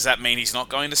in. Does that mean he's not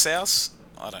going to Souths?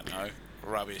 I don't know.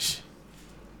 Rubbish.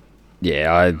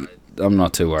 Yeah, I'm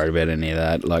not too worried about any of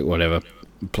that. Like whatever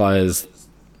players.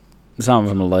 Some of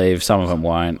them will leave, some of them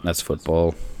won't. That's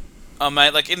football. Oh,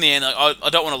 mate, in the end, I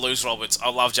don't want to lose Roberts. I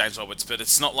love James Roberts, but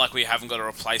it's not like we haven't got a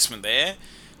replacement there.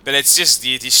 But it's just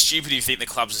the stupid you think the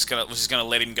club's just going to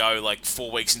let him go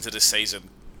 4 weeks into the season.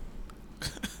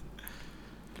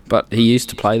 But he used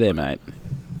to play there, mate.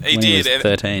 He did. He was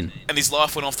 13. And his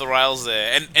life went off the rails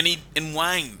there. And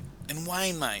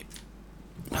Wayne, mate.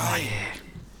 Oh, yeah.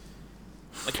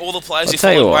 All the players who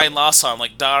followed Wayne last time,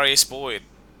 like Darius Boyd.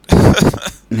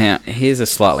 Now, here's a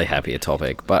slightly happier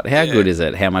topic, but how good is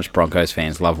it how much Broncos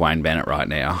fans love Wayne Bennett right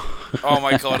now? Oh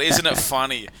my God, isn't it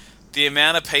funny? The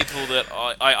amount of people that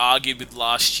I argued with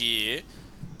last year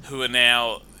who are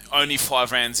now only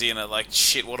 5 rounds in are like,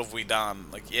 shit, what have we done?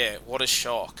 What a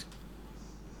shock.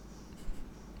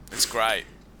 It's great.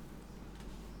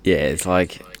 Yeah, it's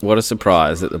like, what a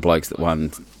surprise that the blokes that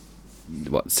won,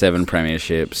 7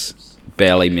 premierships,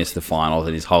 barely missed the finals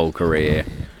in his whole career.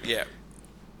 Yeah.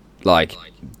 Like,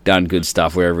 done good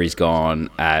stuff wherever he's gone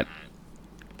at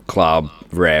club,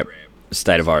 rep,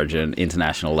 state of origin,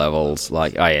 international levels.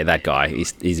 Like, oh yeah, that guy,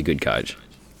 he's a good coach.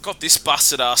 Got this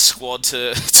busted-ass squad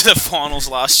to the finals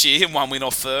last year, and 1 win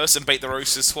off first, and beat the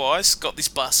Roosters twice. Got this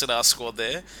busted-ass squad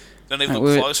there. Don't even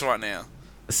look close right now.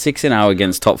 6-0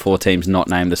 against top 4 teams not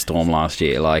named the Storm last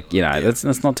year. Like, you know,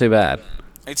 that's not too bad.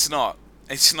 It's not.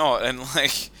 And,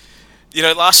 like, you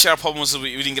know, last year our problem was that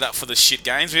we didn't get up for the shit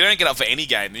games. We don't get up for any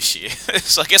game this year.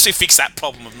 So I guess we fixed that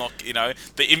problem of not, you know,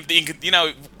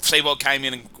 Seabold came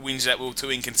in and whinged that we were too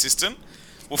inconsistent.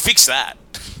 We'll fix that.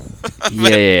 I've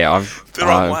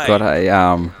got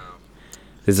a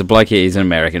there's a bloke here. He's an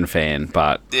American fan,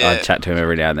 but I chat to him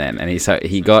every now and then, and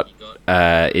he got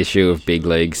issue of Big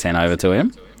League sent over to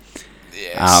him.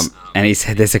 Yes. And he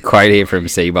said there's a quote here from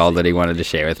Seabold that he wanted to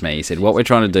share with me. He said, "What we're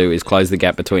trying to do is close the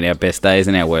gap between our best days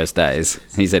and our worst days."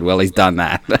 He said, "Well, he's done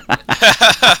that."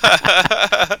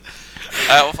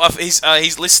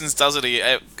 He listens, doesn't he?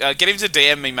 Get him to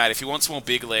DM me, mate. If he wants more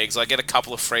big leagues, I get a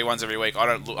couple of free ones every week. I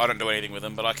don't do anything with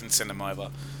them, but I can send them over.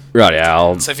 Right,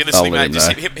 yeah. So if you're listening, mate,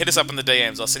 just hit us up in the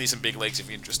DMs. I'll send you some big leagues if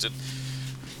you're interested.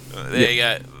 There you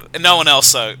go. And no one else,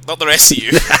 though. Not the rest of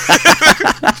you.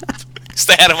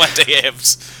 Stay out of my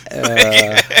DMs.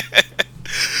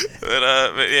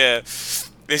 But yeah,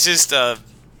 it's just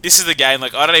this is the game.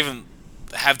 Like, I don't even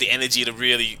have the energy to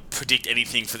really predict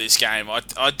anything for this game. I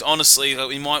honestly,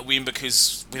 we might win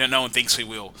because no one thinks we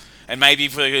will. And maybe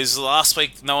because last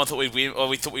week no one thought we'd win, or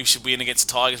we thought we should win against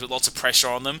the Tigers with lots of pressure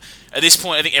on them. At this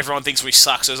point, I think everyone thinks we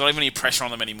suck, so there's not even any pressure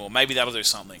on them anymore. Maybe that'll do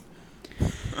something.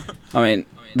 I mean,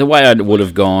 the way I would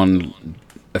have gone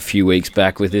a few weeks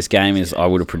back with this game is I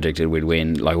would have predicted we'd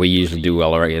win. Like, we usually do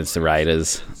well against the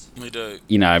Raiders. We do.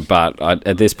 You know, but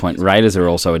at this point, Raiders are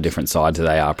also a different side to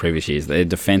they are previous years. Their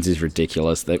defence is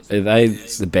ridiculous. Are they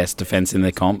the best defence in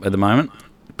the comp at the moment,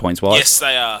 points-wise? Yes,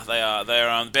 they are. They are. They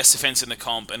are the best defence in the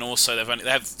comp, and also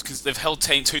they've held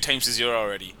 2 teams to 0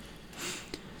 already.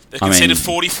 They've conceded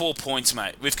 44 points,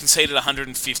 mate. We've conceded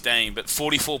 115, but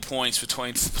 44 points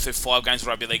through 5 games of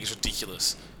rugby league is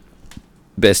ridiculous.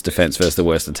 Best defence versus the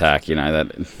worst attack, you know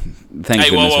that. Thank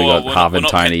goodness we got Harvard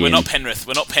Tony. We're not Penrith.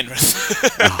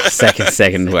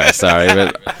 Second worst. Sorry,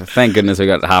 but thank goodness we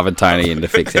got Harvard Tony in to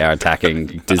fix our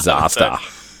attacking disaster.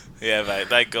 Yeah, mate.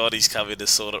 Thank God he's come in to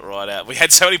sort it right out. We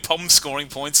had so many problems scoring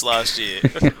points last year.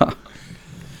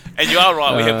 And you are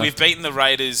right. We've beaten the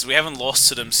Raiders. We haven't lost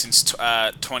to them since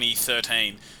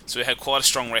 2013. So we had quite a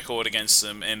strong record against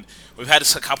them, and we've had a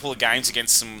couple of games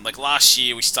against them. Like last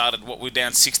year, we were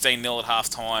down 16-0 at half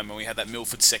time, and we had that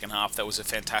Milford second half. That was a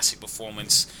fantastic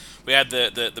performance. We had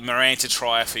the Maranta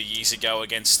try a few years ago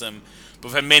against them. But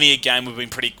we've had many a game we've been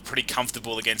pretty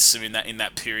comfortable against them in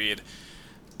that period.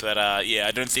 But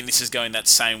I don't think this is going that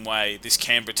same way. This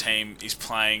Canberra team is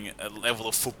playing a level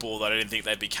of football that I didn't think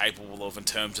they'd be capable of in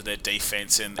terms of their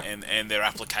defence and their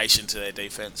application to their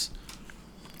defence.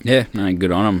 Yeah, no,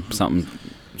 good on them.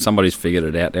 Somebody's figured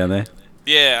it out down there.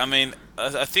 Yeah, I mean,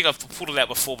 I think I've pulled it out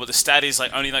before, but the stat is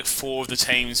like only like 4 of the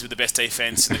teams with the best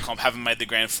defence in the comp haven't made the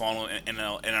grand final in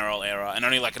NRL era, and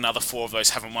only like another 4 of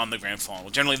those haven't won the grand final.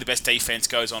 Generally, the best defence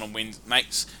goes on and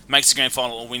makes the grand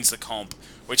final or wins the comp,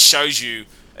 which shows you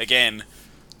again,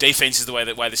 defence is the way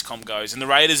this comp goes. And the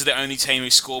Raiders are the only team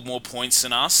who scored more points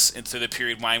than us through the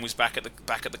period Wayne was back at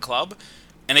the club,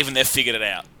 and even they've figured it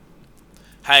out.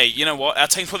 Hey, you know what? Our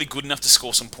team's probably good enough to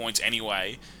score some points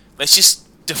anyway. Let's just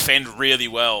defend really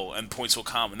well and points will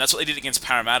come. And that's what they did against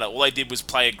Parramatta. All they did was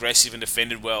play aggressive and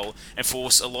defended well and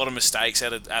force a lot of mistakes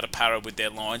out of Para with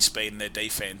their line speed and their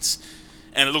defence.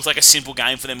 And it looked like a simple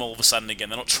game for them all of a sudden again.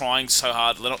 They're not trying so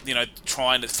hard. They're not,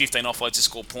 trying at 15 offloads to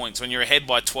score points. When you're ahead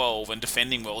by 12 and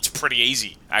defending well, it's pretty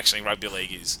easy, actually, rugby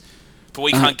league is. But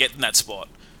we can't get in that spot.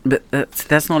 But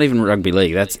that's not even rugby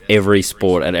league. That's every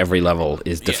sport at every level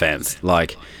is defence. Yeah.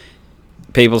 Like,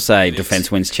 people say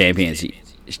defence wins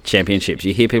championships.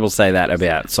 You hear people say that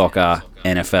about soccer,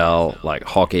 NFL, like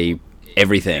hockey,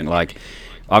 everything. Like,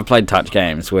 I've played touch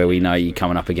games where we know you're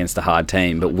coming up against a hard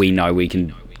team, but we know we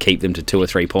can keep them to 2 or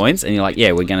 3 points, and you're like,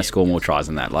 yeah, we're going to score more tries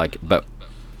than that. Like, but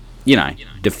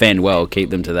defend well, keep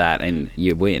them to that, and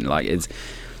you win. Like, it's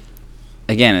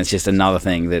just another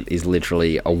thing that is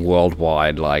literally a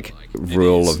worldwide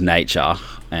rule of nature,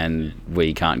 and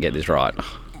we can't get this right.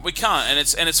 We can't, and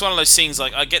it's one of those things.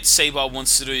 Like, I get Seabold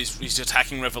wants to do his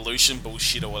attacking revolution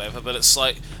bullshit or whatever, but it's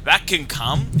like that can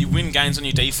come. You win games on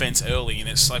your defense early, and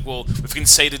it's like, well, we've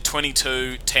conceded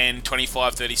 22, 10,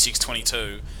 25, 36,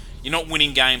 22. You're not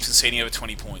winning games conceding over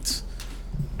 20 points.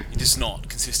 You're just not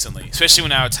consistently, especially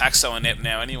when our attack's so inept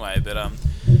now anyway. But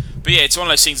yeah, it's one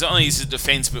of those things. Not only is it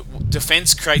defense, but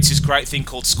defense creates this great thing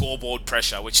called scoreboard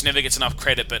pressure, which never gets enough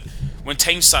credit. But when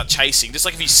teams start chasing, just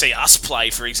like if you see us play,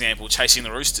 for example, chasing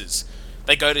the Roosters,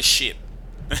 they go to shit.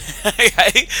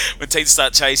 Okay? When teams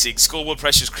start chasing, scoreboard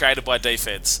pressure is created by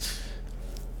defense.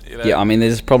 You know? Yeah, I mean,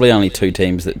 there's probably only two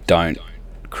teams that don't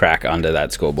crack under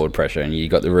that scoreboard pressure, and you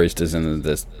got the Roosters and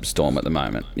the Storm at the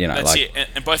moment. You know, that's it.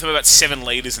 And both of them have about 7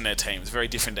 leaders in their team. It's very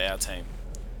different to our team.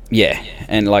 Yeah,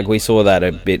 and like we saw that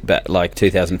a bit back, like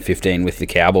 2015 with the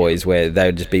Cowboys, where they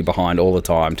would just be behind all the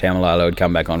time. Tamalolo would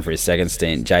come back on for his second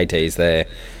stint. JT's there.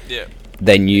 Yeah.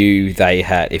 They knew they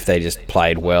had, if they just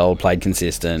played well, played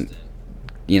consistent,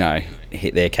 you know,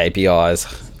 hit their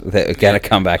KPIs, they're going to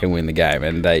come back and win the game,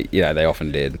 and they, you know, they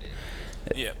often did.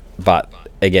 Yeah. But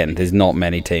again, there's not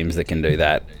many teams that can do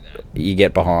that. You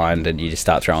get behind and you just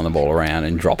start throwing the ball around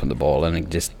and dropping the ball, and it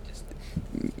just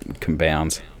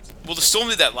compounds. Well, the Storm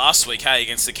did that last week, hey,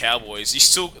 against the Cowboys. You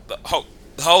still the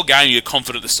whole game you're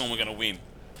confident the Storm were going to win,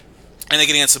 and they're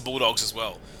getting against the Bulldogs as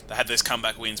well. They had those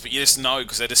comeback wins, but you just know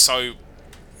because they're just so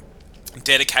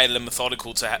dedicated and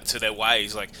methodical to their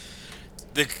ways. Like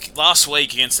the last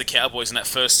week against the Cowboys in that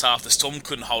first half, the Storm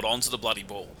couldn't hold on to the bloody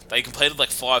ball. They completed like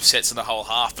 5 sets in the whole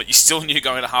half, but you still knew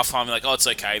going to halftime, like, oh, it's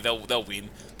okay, they'll win.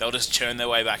 They'll just churn their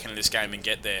way back into this game and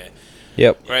get there.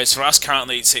 Yep. Whereas for us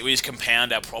currently, we just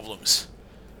compound our problems.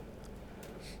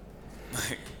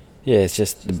 Yeah, it's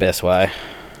just the best way.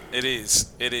 It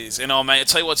is. And oh, mate, I'll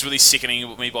tell you what's really sickening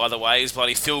with me, by the way, is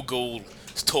bloody Phil Gould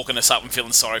talking us up and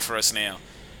feeling sorry for us now.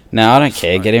 No, I don't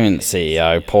care. Get him in the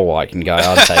CEO. Paul White can go.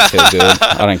 I'd take Phil Gould.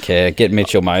 I don't care. Get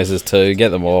Mitchell Moses too. Get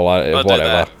them all.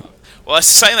 Whatever. Well, I was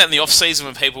saying that in the off-season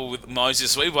when people with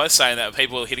Moses, we were both saying that.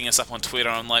 People were hitting us up on Twitter.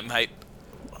 I'm like, mate,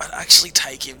 I'd actually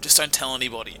take him. Just don't tell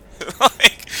anybody.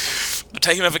 Like, I'd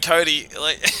take him over Cody.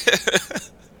 Like,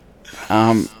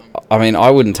 I mean, I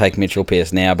wouldn't take Mitchell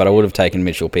Pearce now, but I would have taken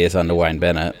Mitchell Pearce under Wayne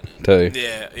Bennett too.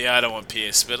 Yeah, I don't want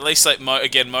Pearce, but at least like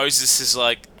Moses is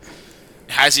like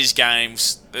has his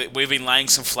games. We've been laying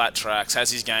some flat tracks.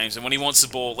 Has his games, and when he wants the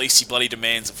ball, at least he bloody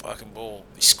demands a fucking ball.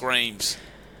 He screams.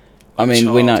 I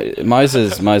mean, we know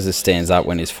Moses stands up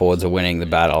when his forwards are winning the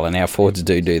battle, and our forwards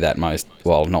do that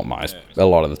a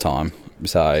lot of the time.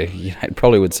 So it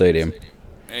probably would suit him.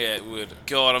 Yeah, it would.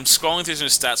 God, I'm scrolling through some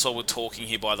stats while we're talking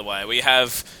here, by the way. We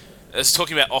have, as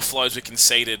talking about offloads we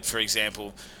conceded, for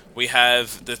example, we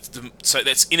have so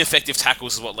that's ineffective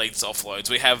tackles is what leads to offloads.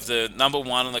 We have the number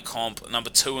 1 in the comp, number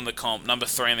 2 in the comp, number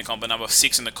 3 in the comp, and number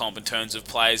 6 in the comp in terms of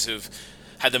players who've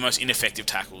had the most ineffective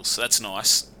tackles. So that's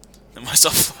nice. The most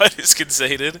offloaders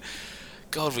conceded.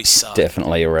 God, we suck.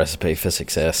 Definitely a recipe for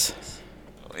success.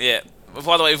 Yeah.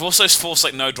 By the way, we've also forced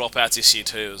like no dropouts this year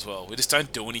too, as well. We just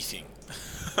don't do anything.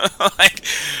 Like,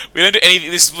 we don't do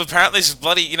anything. Apparently, this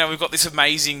bloody, we've got this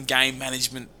amazing game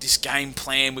management, this game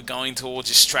plan we're going towards,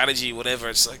 this strategy, whatever.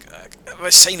 It's like, have I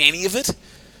seen any of it?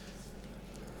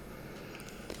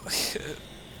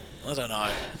 I don't know.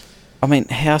 I mean,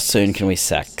 how soon can we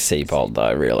sack Seabold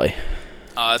though? Really?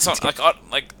 It's not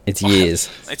it's years.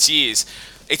 It's years.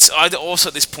 It's also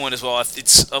at this point as well.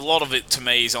 It's a lot of it to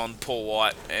me is on Paul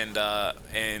White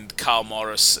and Carl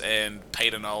Morris and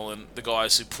Peter Nolan, the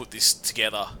guys who put this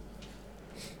together.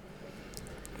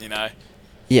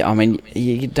 Yeah, I mean,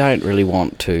 you don't really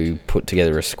want to put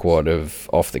together a squad of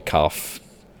off the cuff,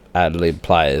 ad-lib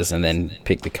players and then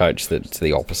pick the coach that's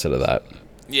the opposite of that.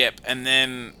 Yep, and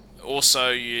then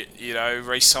also you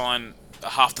re-sign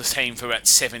half the team for about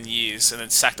 7 years and then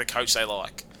sack the coach they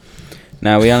like.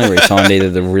 No, we only re-signed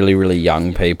either the really, really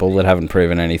young people that haven't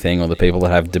proven anything or the people that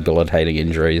have debilitating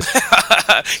injuries.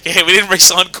 Yeah, we didn't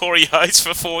re-sign Corey Oates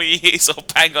for 4 years, or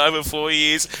Pango for 4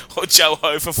 years, or Joe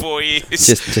Ho for 4 years.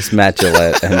 Just Matt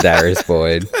Gillette and Darius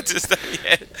Boyd.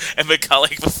 And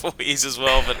McCulloch for 4 years as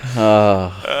well. But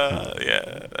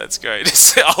yeah, that's great.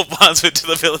 Just the old ones with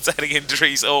debilitating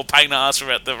injuries, or Payne Haas for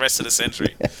about the rest of the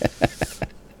century.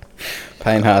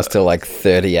 Payne Haas till like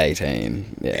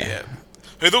 30-18. Yeah.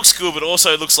 Who looks good, but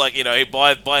also looks like,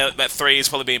 by about 3 years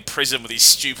probably be in prison with his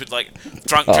stupid,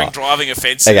 drink driving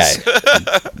offences.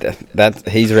 Okay.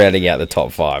 He's rounding out the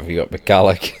top 5. You got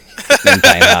McCulloch and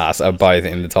Payne Haas are both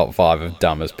in the top 5 of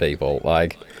dumbest people.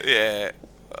 Yeah.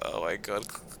 Oh my God.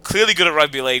 Clearly good at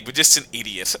rugby league, but just an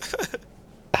idiot.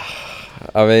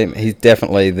 I mean, he's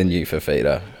definitely the new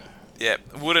Fafita. Yeah.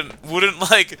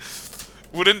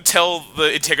 Wouldn't tell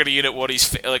the integrity unit what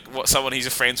someone he's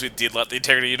friends with did. Like, the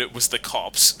integrity unit was the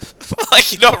cops.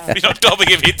 You're not dobbing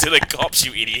him into the cops,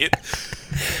 you idiot.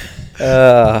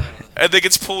 And then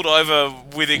gets pulled over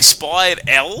with expired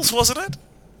L's, wasn't it?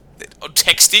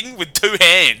 texting with two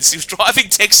hands. He was driving,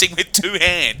 texting with two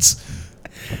hands.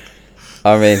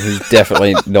 I mean, he's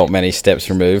definitely not many steps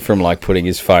removed from like putting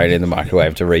his phone in the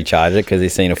microwave to recharge it because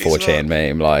he's seen a 4chan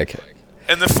meme. Like,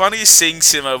 and the funniest thing,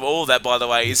 Simo, of all that, by the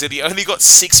way, is that he only got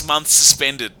 6 months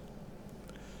suspended.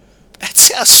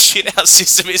 That's how shit our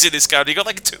system is in this country. He got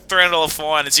like a $300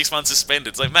 fine and 6 months suspended.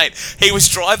 It's like, mate, he was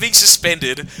driving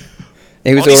suspended.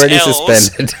 He was already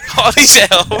suspended. On his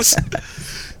L's.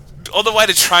 On the way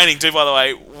to training, too, by the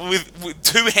way, with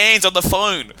two hands on the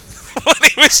phone when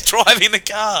he was driving the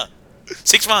car.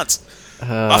 6 months.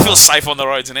 I feel safe on the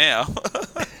roads now.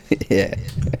 Yeah.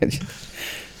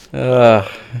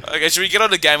 Okay, should we get on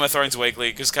to Game of Thrones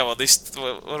Weekly? Because come on,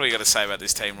 what do we got to say about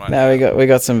this team right now? No, we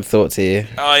got some thoughts here.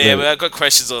 Oh yeah, I've got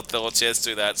questions or thoughts. Yeah, let's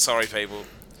do that. Sorry, people.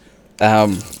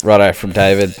 Righto, from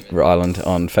David Ryland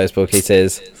on Facebook. He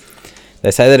says,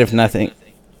 they say that if nothing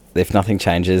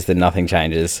changes, then nothing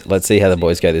changes. Let's see how the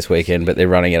boys go this weekend, but they're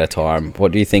running out of time.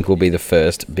 What do you think will be the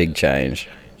first big change?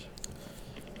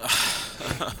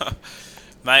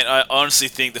 Mate, I honestly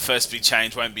think the first big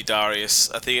change won't be Darius.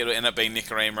 I think it'll end up being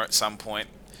Nicarima at some point.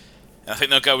 And I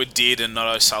think they'll go with Did and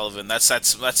not O'Sullivan. That's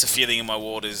a feeling in my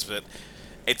waters. But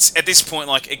it's at this point,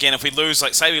 like, again, if we lose,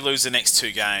 like, say we lose the next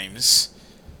 2 games,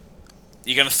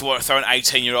 you're going to throw an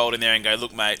 18-year-old in there and go,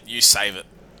 look, mate, you save it.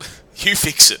 You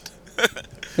fix it.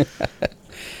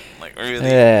 Like, really?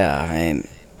 Yeah, I mean,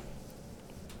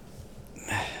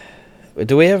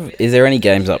 is there any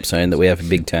games up soon that we have a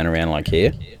big turnaround like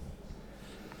here?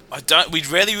 We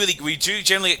do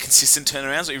generally get consistent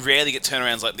turnarounds, but we rarely get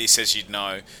turnarounds like this, as you'd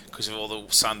know, because of all the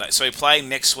Sundays. So we play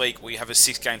next week, we have a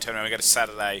 6-game turnaround, we go to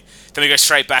Saturday, then we go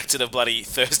straight back to the bloody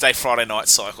Thursday, Friday night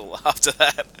cycle after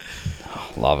that.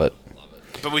 Love it.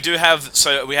 But we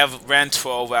have round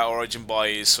 12 our Origin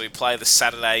buys, so we play the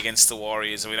Saturday against the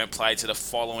Warriors, and we don't play to the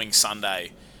following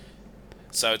Sunday.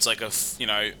 So it's like a,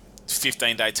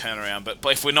 15-day turnaround. But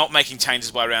if we're not making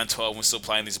changes by round 12 and we're still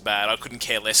playing this bad, I couldn't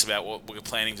care less about what we're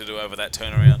planning to do over that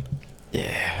turnaround.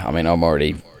 Yeah, I mean, I'm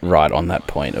already right on that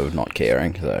point of not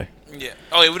caring, so... Yeah.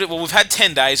 Oh, yeah, well, we've had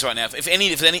 10 days right now.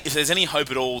 If there's any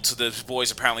hope at all to the boys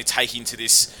apparently taking to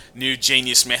this new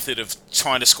genius method of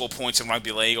trying to score points in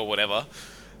rugby league or whatever,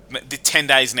 the 10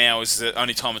 days now is the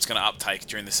only time it's going to uptake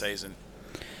during the season.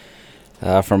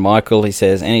 From Michael, he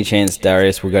says, any chance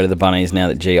Darius will go to the Bunnies now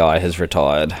that GI has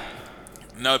retired?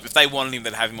 No, if they wanted him,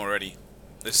 they'd have him already.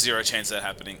 There's zero chance of that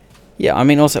happening. Yeah, I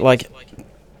mean, also, like,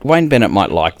 Wayne Bennett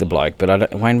might like the bloke,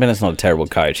 but Wayne Bennett's not a terrible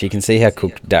coach. He can see how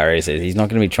cooked Darius is. He's not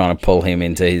going to be trying to pull him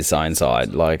into his own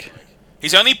side. Like,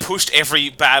 he's only pushed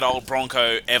every bad old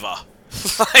Bronco ever.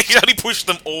 He's only pushed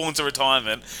them all into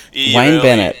retirement. Wayne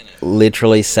Bennett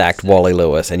literally sacked Wally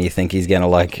Lewis, and you think he's going to,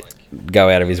 like, go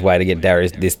out of his way to get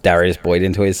Darius Boyd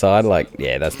into his side? Like,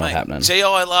 yeah, that's not happening. GI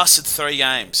lasted 3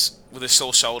 games with a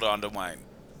sore shoulder under Wayne.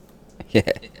 Yeah.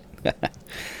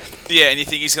 Yeah, and you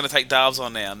think he's going to take Darves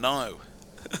on now? No.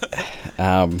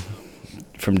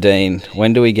 From Dean,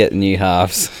 when do we get new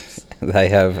halves? They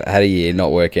have had a year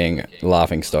not working,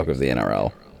 laughing stock of the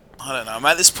NRL. I don't know. I'm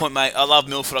at this point, mate, I love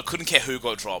Milford. I couldn't care who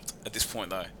got dropped at this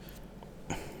point, though.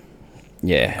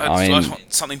 Yeah, I just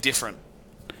want something different.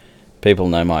 People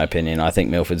know my opinion. I think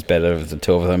Milford's better of the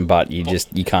two of them, but you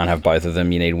can't have both of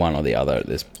them. You need one or the other at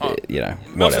this, whatever.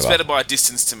 Milford's better by a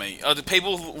distance to me.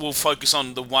 People will focus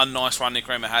on the one nice run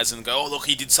Nicarima has and go, oh, look,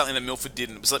 he did something that Milford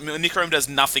didn't. It's like Nicarima does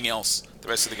nothing else the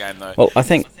rest of the game, though. Well, I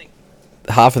think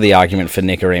half of the argument for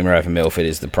Nicarima over Milford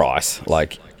is the price.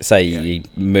 Like, say you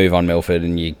move on Milford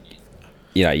and you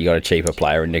got a cheaper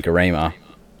player in Nicarima,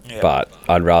 but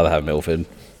I'd rather have Milford.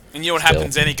 And you know what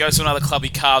happens then? He goes to another club, he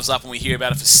carves up, and we hear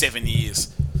about it for 7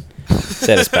 years.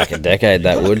 Set us back a decade,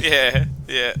 that would.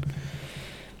 Yeah.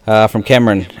 From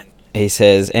Cameron, he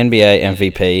says, NBA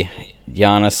MVP,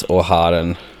 Giannis or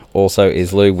Harden. Also,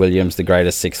 is Lou Williams the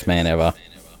greatest sixth man ever?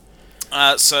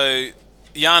 So,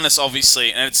 Giannis,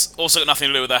 obviously, and it's also got nothing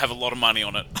to do with I have a lot of money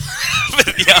on it. But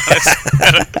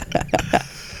Giannis...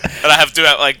 And I have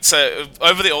to so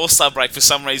over the All-Star break, for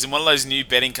some reason, one of those new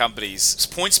betting companies,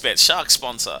 PointsBet, Shark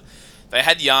sponsor, they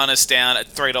had Giannis down at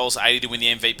 $3.80 to win the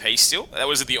MVP still. That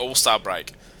was at the All-Star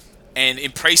break. And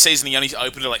in pre-season, he only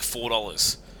opened at like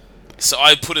 $4. So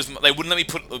they wouldn't let me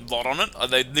put a lot on it.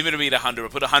 They limited me to 100. I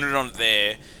put 100 on it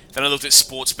there. Then I looked at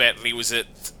SportsBet, and he was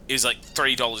like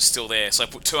 $3 still there. So I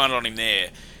put 200 on him there.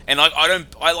 And I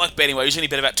like betting. I usually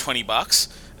bet about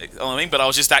 $20. You know what I mean? But I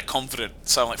was just that confident,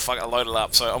 so I'm like, fuck it, I load it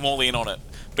up, so I'm all in on it.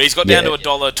 But he's got down to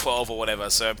 $1.12 or whatever,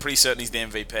 so I'm pretty certain he's the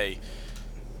MVP.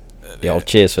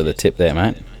 Cheers for the tip there,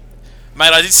 mate.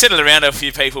 Mate, I did send it around to a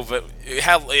few people, but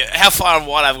how far and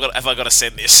wide have I got to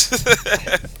send this?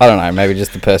 I don't know. Maybe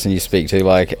just the person you speak to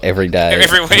like every day,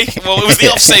 every week. Well, it was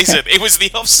the off season. It was the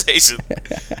off season.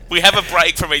 We have a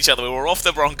break from each other. We were off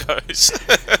the Broncos.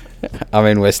 I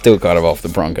mean, we're still kind of off the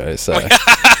Broncos, so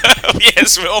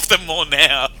yes, we're off them more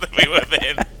now than we were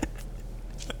then.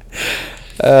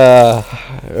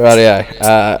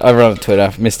 Rightio. Over on Twitter,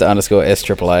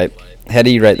 Mr_S888. How do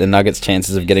you rate the Nuggets'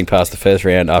 chances of getting past the first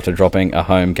round after dropping a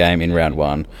home game in round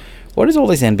 1? What is all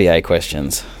these NBA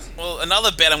questions? Well,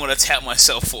 another bet I'm going to tout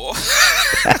myself for.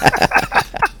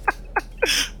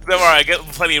 Don't worry, I get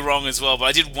plenty wrong as well, but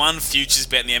I did one futures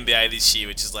bet in the NBA this year,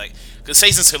 which is like, because the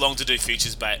season's too long to do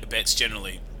futures bets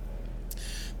generally.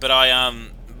 But I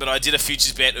did a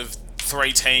futures bet of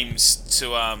 3 teams to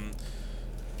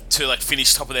like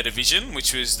finish top of their division,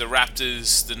 which was the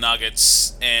Raptors, the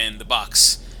Nuggets, and the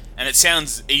Bucks. And it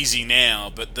sounds easy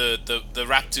now, but the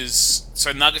Raptors...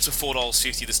 So Nuggets were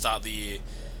 $4.50 to start the year.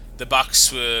 The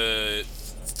Bucks were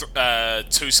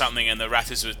 2 something, and the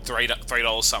Raptors were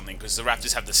 $3 something, because the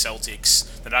Raptors have the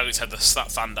Celtics, the Nuggets have the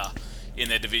Thunder in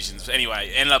their divisions. But anyway,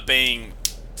 it ended up being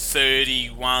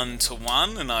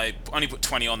 31-1, and I only put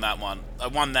 20 on that one. I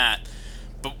won that.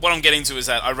 But what I'm getting to is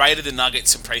that I rated the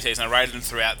Nuggets in preseason. I rated them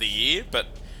throughout the year, but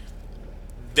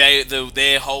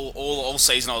their whole all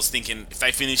season, I was thinking if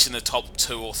they finish in the top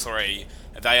 2 or 3,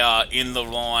 they are in the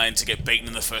line to get beaten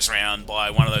in the first round by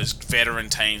one of those veteran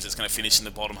teams that's going to finish in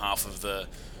the bottom half of the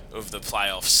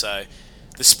playoffs. So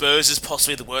the Spurs is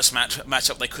possibly the worst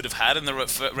matchup they could have had in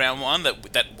the round 1.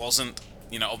 That wasn't,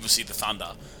 obviously the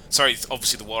Thunder. Sorry,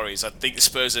 obviously the Warriors. I think the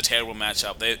Spurs are a terrible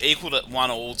matchup. They're equal at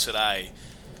 1-1 today.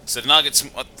 So the Nuggets,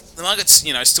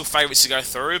 still favourites to go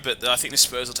through, but I think the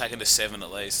Spurs will take them to 7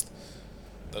 at least.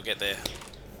 They'll get there.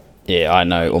 Yeah, I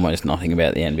know almost nothing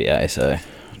about the NBA, so.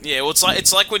 Yeah, well,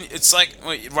 it's like when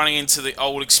you're running into the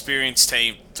old experienced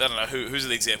team. I don't know who's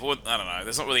the example. I don't know.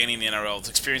 There's not really any in the NRL. The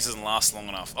experience doesn't last long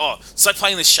enough. Oh, it's like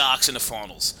playing the Sharks in the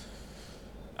finals,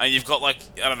 and you've got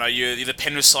you're the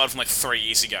Penrith side from 3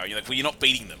 years ago. You're like, well, you're not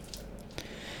beating them.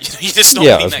 You're just not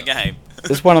winning that game.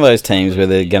 It's one of those teams where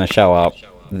they're going to show up.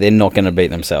 They're not going to beat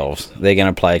themselves. They're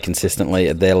going to play consistently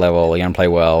at their level. They're going to play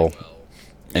well.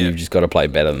 And you've just got to play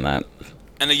better than that.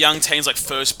 And the young teams,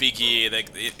 first big year,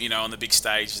 on the big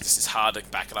stage, it's hard to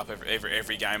back it up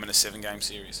every game in a 7-game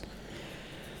series.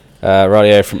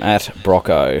 Rightio from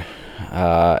 @Brocco.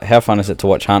 How fun is it to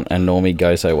watch Hunt and Normie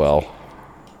go so well?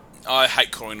 I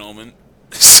hate Corey Norman.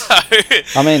 So,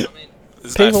 I mean,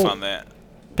 there's no fun there.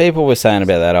 People were saying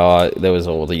about that, there was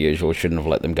all the usual, shouldn't have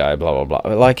let them go, blah, blah,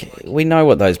 blah. We know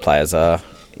what those players are.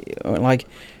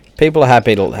 People are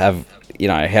happy to have...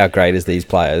 how great is these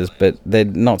players, but they're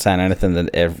not saying anything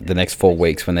the next 4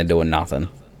 weeks when they're doing nothing.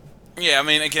 Yeah, I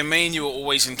mean, again, me and you were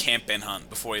always in Camp Ben Hunt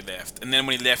before he left. And then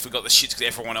when he left, we got the shit because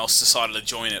everyone else decided to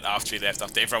join it after he left,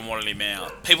 after everyone wanted him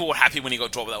out. People were happy when he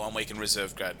got dropped that 1 week in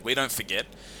reserve grade. We don't forget.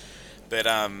 But,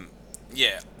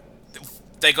 yeah.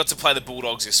 They got to play the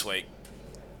Bulldogs this week.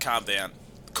 Calm down.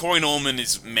 Corey Norman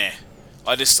is meh.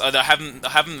 I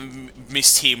haven't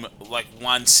missed him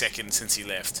 1 second since he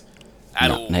left. At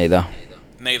all. Neither.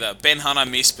 Ben Hunt I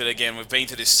missed, but again, we've been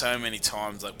to this so many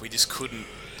times. We just couldn't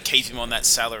keep him on that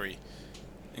salary.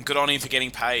 And good on him for getting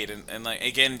paid. And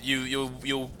again,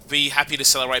 you'll be happy to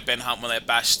celebrate Ben Hunt when they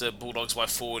bashed the Bulldogs by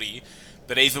 40.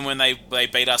 But even when they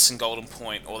beat us in Golden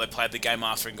Point, or they played the game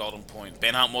after in Golden Point,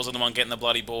 Ben Hunt wasn't the one getting the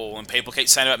bloody ball. And people keep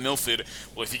saying about Milford,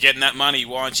 well, if you're getting that money,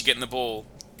 why aren't you getting the ball?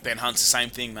 Ben Hunt's the same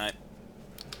thing, mate.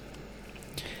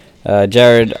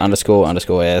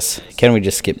 Jared__S. Can we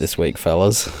just skip this week,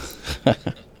 fellas?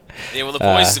 Yeah, well,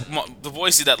 the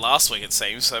boys did that last week, it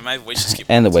seems, so maybe we should skip it.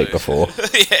 And the week before.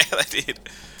 Yeah, they did.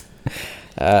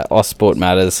 Sport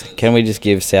Matters. Can we just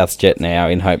give Souths Jet now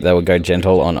in hope they will go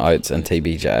gentle on Oates and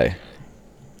TBJ?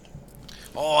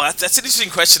 Oh, that's an interesting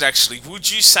question, actually.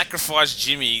 Would you sacrifice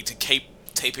Jimmy to keep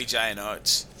TPJ and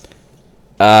Oates?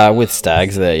 With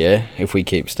Stags there, yeah. If we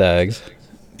keep Stags.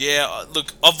 Yeah,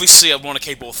 look, obviously I want to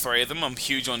keep all 3 of them. I'm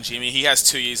huge on Jimmy. He has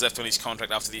 2 years left on his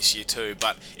contract after this year too.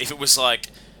 But if it was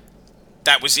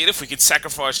that was it, if we could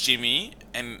sacrifice Jimmy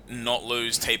and not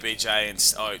lose TPJ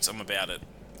and Oates, I'm about it.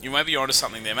 Maybe you're onto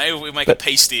something there. Maybe we make a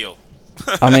peace deal.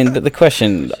 I mean, the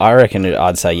question, I reckon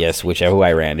I'd say yes, whichever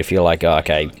way around. If you're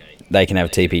okay, they can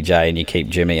have TPJ and you keep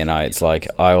Jimmy and Oates, I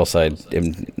also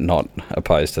am not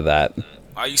opposed to that.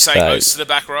 Are you saying Oates to the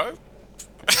back row?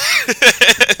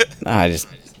 No, just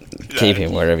keep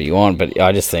him wherever you want, but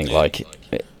I just think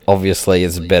obviously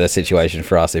it's a better situation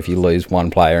for us if you lose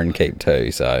 1 player and keep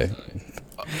 2, so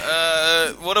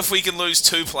what if we can lose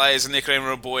 2 players and Nick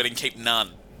Boyd and keep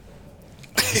none?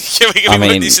 Can we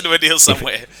put this into a deal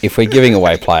somewhere? If we're giving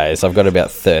away players, I've got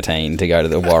about 13 to go to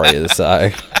the Warriors.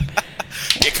 So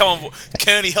yeah, come on,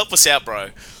 Kearney, help us out, bro.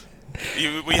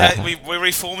 We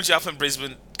reformed you up in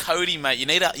Brisbane, Cody, mate. You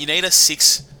need a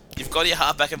 6. You've got your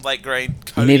halfback in Blake Green.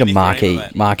 Cody, you need a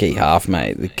marquee half,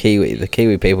 mate. The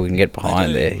Kiwi people can get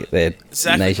behind their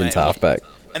nation's halfback.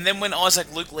 And then when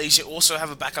Isaac Luke leaves, you also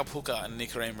have a backup hooker in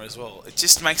Nicarima as well. It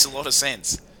just makes a lot of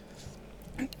sense.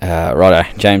 Righto,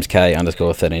 James K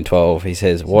 _1312. He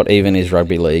says, "What even is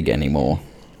rugby league anymore?"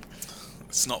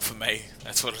 It's not for me.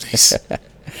 That's what it is.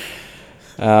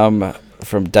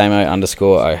 From Damo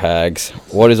 _Ohags,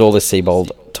 what is all this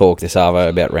Seabold talk this arvo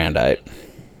about round 8?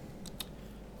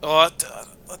 Oh,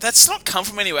 that's not come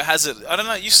from anywhere, has it? I don't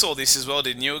know. You saw this as well,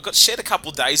 didn't you? It got shared a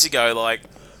couple of days ago, like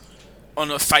on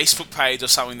a Facebook page or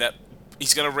something, that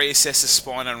he's going to reassess the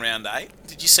spine on round 8.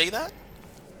 Did you see that?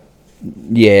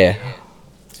 Yeah.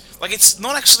 Like, it's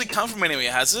not actually come from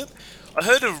anywhere, has it? I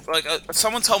heard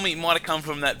someone told me it might have come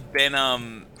from that Ben.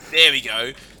 There we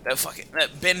go. That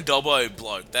Ben Dobbo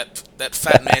bloke. That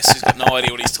fat mess who's got no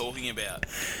idea what he's talking about.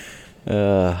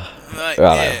 Well,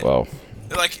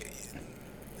 like,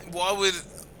 why would,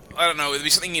 I don't know? It'd be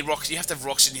something you have to have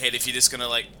rocks in your head if you're just gonna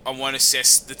I won't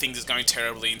assess the thing that's going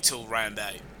terribly until round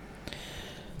 8.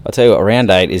 I'll tell you what, round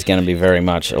 8 is going to be very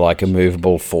much like a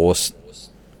movable force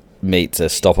meets a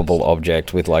stoppable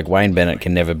object with, like, Wayne Bennett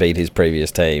can never beat his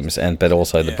previous teams, but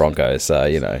also the Broncos, so,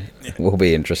 it will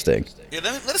be interesting. Yeah,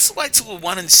 let us wait till we're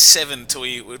 1-7 till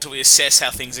we assess how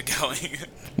things are going.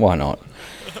 Why not?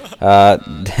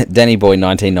 Danny Boy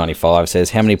 1995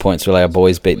 says, how many points will our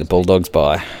boys beat the Bulldogs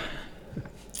by?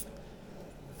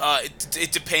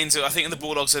 It depends. I think the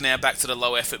Bulldogs are now back to the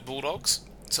low effort Bulldogs.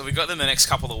 So we got them the next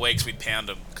couple of weeks, we'd pound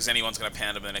them, because anyone's going to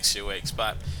pound them in the next few weeks.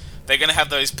 But they're going to have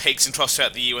those peaks and troughs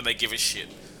throughout the year when they give a shit.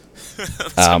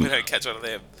 So we don't catch one of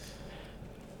them.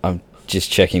 I'm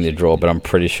just checking the draw, but I'm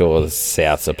pretty sure the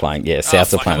Souths are playing. Yeah,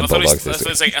 Souths are playing the Bulldogs this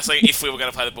week. I was like, if we were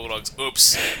going to play the Bulldogs,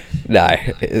 oops. No,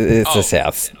 it's the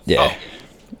Souths. Yeah.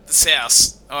 The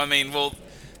Souths. I mean, well,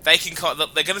 they can.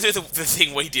 They're going to do the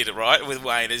thing we did, right, with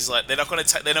Wayne. Is like they're not going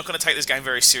to take this game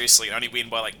very seriously and only win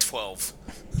by like 12.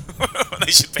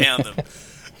 They should pound them.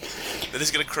 They're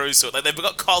just going to cruise to it. They've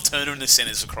got Kyle Turner in the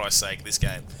centres, for Christ's sake, this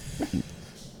game.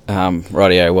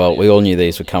 Rightio, well, we all knew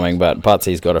these were coming, but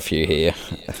Butsy's got a few here.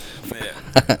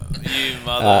 Yeah. You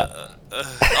mother...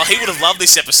 he would have loved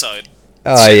this episode.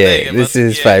 Oh, yeah, this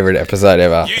is his favourite episode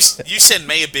ever. You send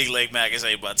me a Big League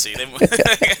magazine, Butsy.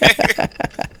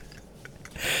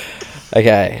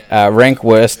 Okay, rank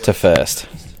worst to first.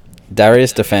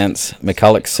 Darius defence,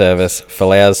 McCulloch's service,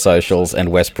 Folau's socials, and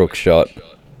Westbrook's shot.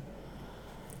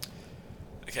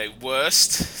 Okay,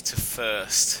 worst to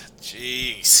first.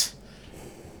 Jeez,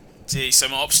 so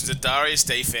my options are Darius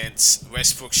defence,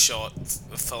 Westbrook shot,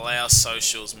 Folau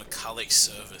socials, McCulloch's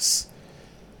service.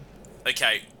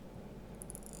 Okay,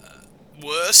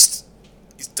 worst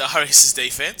is Darius's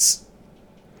defence.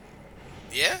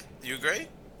 Yeah, you agree?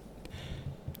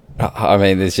 I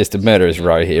mean, there's just a murderer's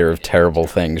row here of terrible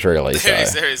things, really.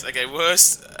 There is. Okay,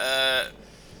 worst.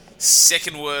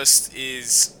 Second worst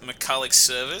is McCulloch's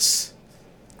service.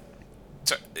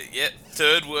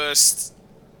 Third worst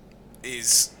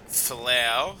is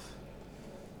Folau's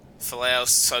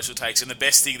social takes, and the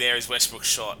best thing there is Westbrook's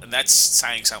shot, and that's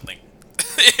saying something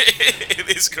in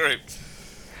this group.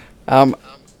 I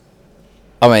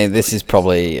mean, this is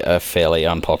probably a fairly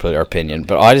unpopular opinion,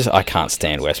 but I can't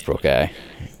stand Westbrook,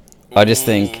 I just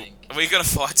think... Are we going to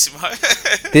fight, Simo?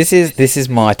 This is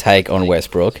my take on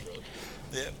Westbrook.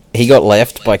 Yeah. He got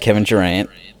left by Kevin Durant,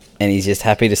 and he's just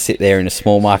happy to sit there in a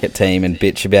small market team and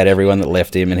bitch about everyone that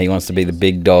left him, and he wants to be the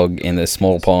big dog in the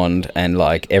small pond, and,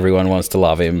 like, everyone wants to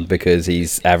love him because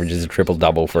he's averages a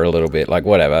triple-double for a little bit. Like,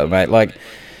 whatever, mate. Like,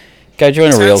 go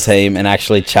join a real team and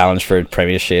actually challenge for a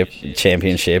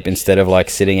championship, instead of, like,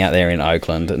 sitting out there in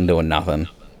Oakland and doing nothing.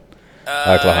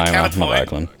 Oklahoma, not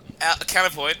Oakland.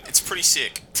 Counterpoint, it's pretty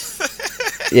sick.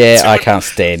 Yeah, I can't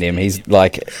stand him. He's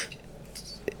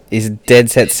he's a dead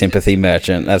set sympathy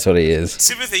merchant. That's what he is.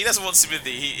 Sympathy? He doesn't want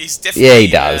sympathy. He's definitely... Yeah, he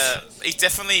does. He's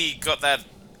definitely got that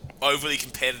overly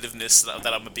competitiveness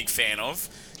that I'm a big fan of.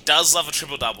 Does love a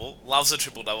triple-double. Loves a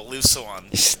triple-double. Lives to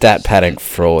one. Stat padding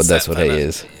fraud, that's what he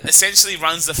is. Essentially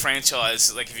runs the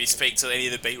franchise, like, if you speak to any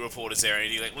of the beat reporters there,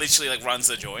 and he, like, literally, like, runs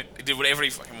the joint. He did whatever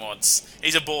he fucking wants.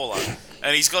 He's a baller.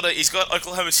 And he's got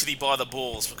Oklahoma City by the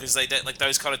balls, because they don't, like,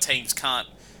 those kind of teams can't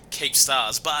keep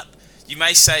stars. But you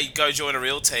may say, go join a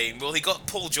real team. Well, he got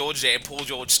Paul George there, and Paul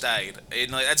George stayed.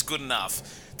 And, like, that's good enough.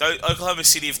 Though Oklahoma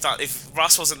City, if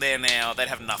Russ wasn't there now, they'd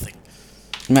have nothing.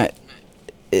 Mate,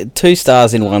 2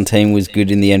 stars in one team was good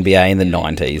in the NBA in the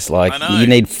 90s. Like, you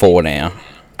need 4 now.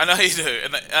 I know you do,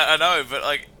 and I know, but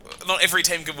like, not every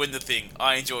team can win the thing.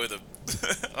 I enjoy them.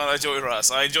 I enjoy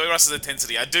Russ. I enjoy Russ's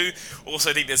intensity. I do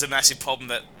also think there's a massive problem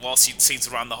that whilst he seems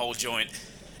to run the whole joint,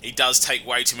 he does take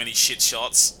way too many shit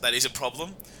shots. That is a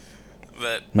problem.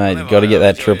 But mate, you got to get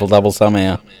that triple-double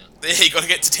somehow. Yeah, you got to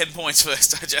get to 10 points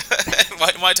first, don't you?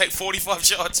 It might take 45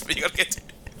 shots, but you got to get to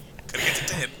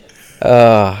 10.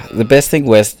 The best thing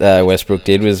Westbrook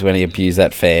did was when he abused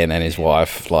that fan and his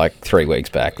wife like 3 weeks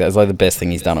back. That was like the best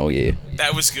thing he's done all year.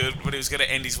 That was good, but he was going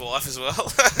to end his wife as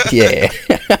well. Yeah.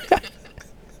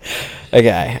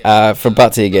 Okay, for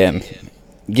Butsy again.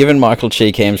 Given Michael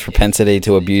Cheekham's propensity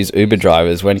to abuse Uber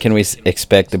drivers, when can we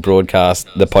expect the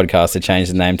podcast to change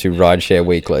the name to Rideshare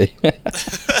Weekly?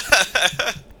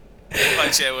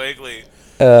 Rideshare Weekly.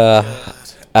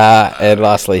 And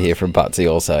lastly here from Butsy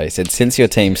also, he said, since your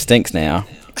team stinks now,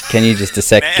 can you just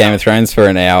dissect Game of Thrones for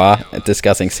an hour,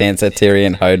 discussing Sansa,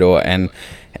 Tyrion, Hodor, and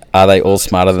are they all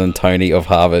smarter than Tony of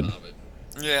Harvard?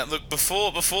 Yeah, look,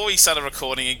 before we started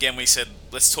recording, again, we said,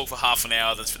 let's talk for half an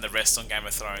hour, then spend the rest on Game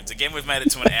of Thrones. Again, we've made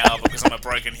it to an hour because I'm a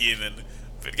broken human,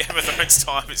 but Game of Thrones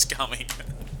time is coming.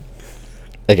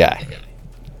 Okay.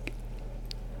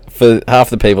 For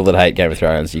half the people that hate Game of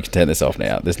Thrones, you can turn this off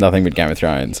now. There's nothing but Game of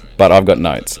Thrones, but I've got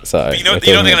notes, so... But you know what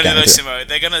they're going to do, though, Simo?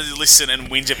 They're going to listen and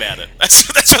whinge about it.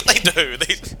 That's what they do.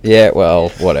 Yeah, well,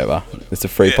 whatever. It's a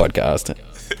free podcast.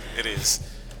 It is.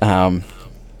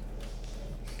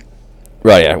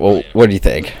 Right, yeah. Well, what do you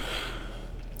think?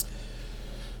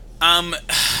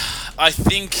 I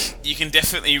think you can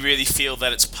definitely really feel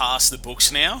that it's past the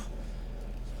books now.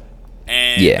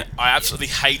 And yeah. I absolutely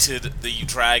hated the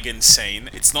dragon scene.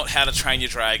 It's not How to Train Your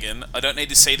Dragon. I don't need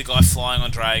to see the guy flying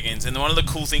on dragons. And one of the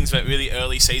cool things about really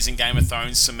early season Game of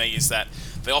Thrones to me is that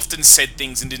they often said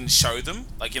things and didn't show them.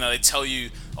 Like, they tell you,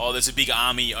 oh, there's a big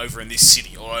army over in this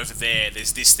city, or over there,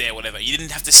 there's this there, whatever. You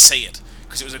didn't have to see it,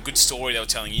 because it was a good story they were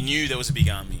telling. You knew there was a big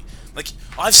army. Like,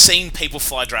 I've seen people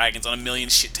fly dragons on a million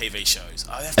shit TV shows.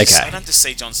 I don't have to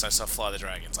see Jon Snow fly the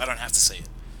dragons. I don't have to see it.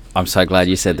 I'm so glad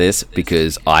you said this,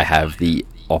 because I have the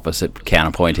opposite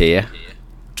counterpoint here.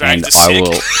 Dragons are sick.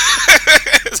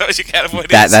 Is that what your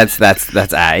counterpoint is?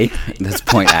 That's A. That's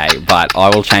point A. But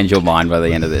I will change your mind by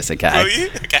the end of this, okay? Will you?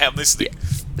 Okay, I'm listening. Yeah.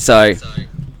 So,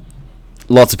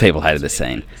 lots of people hated this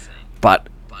scene. But,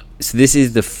 so this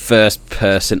is the first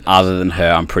person other than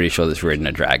her, I'm pretty sure, that's ridden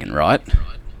a dragon, right?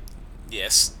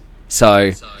 Yes.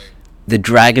 So, the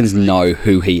dragons know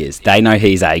who he is. They know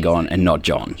he's Aegon and not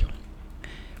Jon.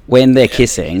 When they're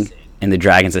kissing and the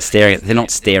dragons are staring, they're not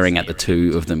staring at the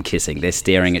two of them kissing. They're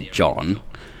staring at Jon.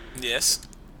 Yes.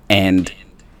 And,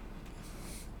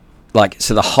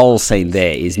 so the whole scene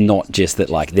there is not just that,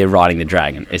 they're riding the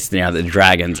dragon. It's now the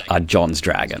dragons are Jon's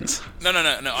dragons. No.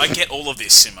 I get all of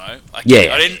this, Simo. I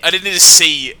didn't need to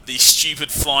see the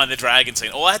stupid flying the dragon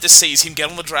scene. All I had to see is him get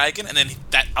on the dragon and then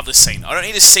that other scene. I don't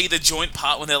need to see the joint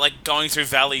part when they're, going through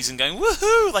valleys and going,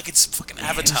 woohoo, like it's fucking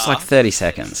Avatar. It's 30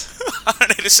 seconds. I don't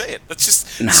need to see it. This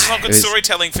is not good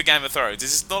storytelling for Game of Thrones.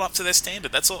 This is not up to their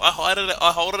standard. That's all. I hold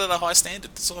it at a high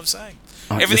standard. That's all I'm saying.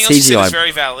 Everything else you said is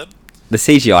very valid. The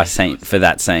CGI scene for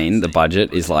that scene, the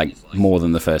budget, is more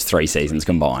than the first 3 seasons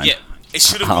combined. Yeah, it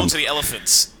should have gone to the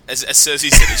elephants. As Cersei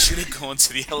said, it should have gone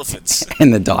to the elephants.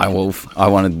 And the direwolf. I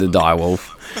wanted the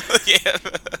direwolf. Yeah.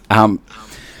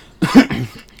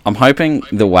 I'm hoping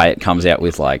the way it comes out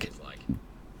with,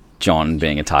 Jon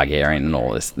being a Targaryen and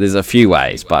all this, there's a few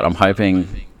ways, but I'm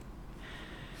hoping...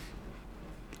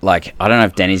 I don't know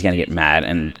if Dany's going to get mad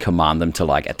and command them to,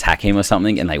 attack him or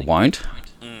something, and they won't.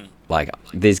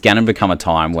 There's going to become a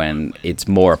time when it's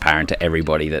more apparent to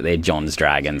everybody that they're Jon's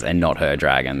dragons and not her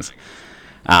dragons.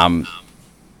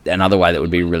 Another way that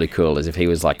would be really cool is if he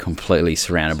was, completely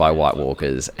surrounded by White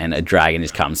Walkers and a dragon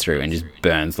just comes through and just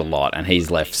burns the lot and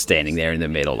he's left standing there in the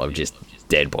middle of just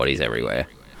dead bodies everywhere.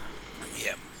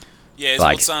 Yeah.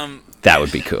 Yeah, that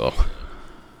would be cool.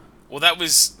 Well,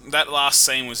 that last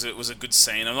scene was a good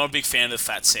scene. I'm not a big fan of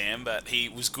Fat Sam, but he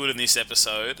was good in this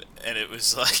episode, and it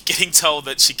was getting told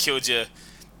that she killed your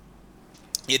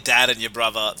dad and your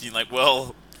brother. You're like,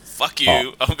 well, fuck you.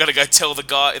 Oh. I'm gonna go tell the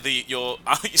guy I'm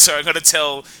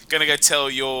gonna go tell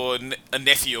your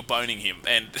nephew you're boning him,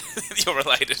 and you're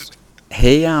related.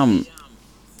 He I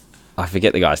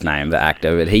forget the guy's name, the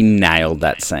actor, but he nailed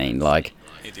that scene.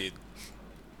 He did.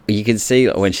 You can see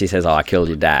when she says, "Oh, I killed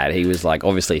your dad." He was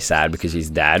obviously sad because he's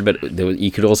dad, but you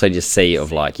could also just see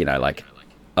of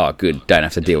oh, good, don't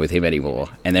have to deal with him anymore.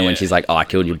 And then when she's like, "Oh, I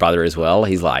killed your brother as well,"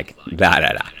 he's like,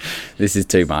 "Nah, this is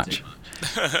too much."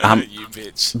 You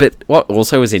bitch. But what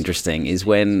also was interesting is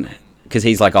when because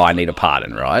he's like, oh, I need a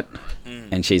pardon, right?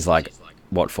 And she's like,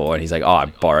 what for? And he's like, oh, I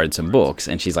borrowed some books.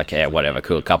 And she's like, yeah, whatever,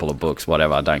 cool, a couple of books,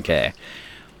 whatever, I don't care.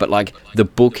 But like the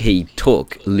book he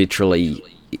took literally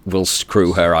will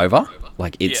screw her over.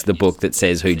 Like it's the book that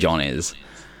says who John is.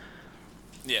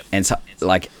 Yeah. And so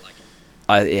like,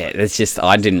 it's just,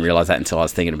 I didn't realise that until I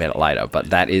was thinking about it later. But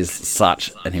that is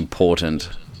such an important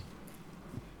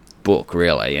book,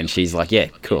 really. And she's like, yeah,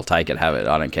 cool, take it, have it,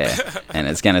 I don't care. And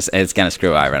it's gonna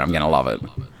screw over, and I'm gonna love it.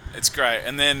 It's great.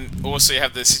 And then also you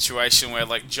have the situation where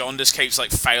like John just keeps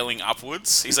like failing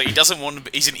upwards. He's like, he doesn't want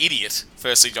to. He's an idiot.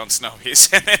 Firstly, Jon Snow is,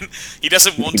 and then he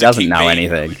doesn't want. He doesn't know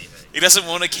anything. He doesn't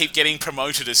want to keep getting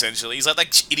promoted. Essentially, he's like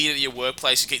that idiot at your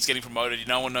workplace who keeps getting promoted.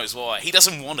 No one knows why. He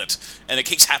doesn't want it, and it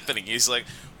keeps happening. He's like,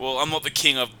 well, I'm not the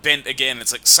king. I've bent again.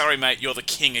 It's like, sorry, mate, you're the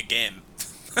king again.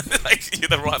 Like, you're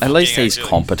the right. At least king, he's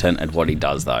competent at what he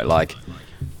does, though. Like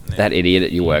that idiot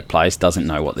at your workplace doesn't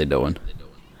know what they're doing.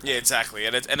 Yeah, exactly.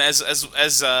 And as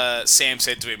Sam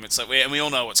said to him, it's like, we all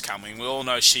know what's coming. We all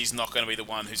know she's not going to be the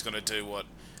one who's going to do what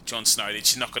Jon Snow did.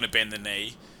 She's not going to bend the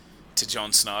knee to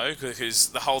Jon Snow, because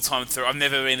the whole time through, I've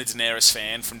never been a Daenerys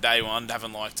fan from day one.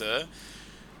 Haven't liked her.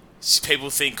 People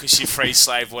think because she free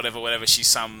slave, whatever, she's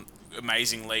some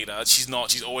amazing leader. She's not.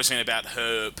 She's always been about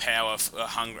her power,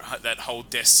 hunger, that whole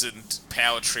destined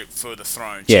power trip for the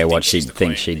throne. Yeah, what she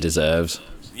thinks she deserves.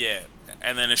 Yeah.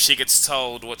 And then if she gets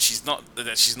told that she's not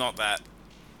that,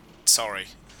 sorry,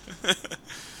 that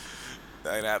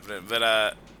ain't happening.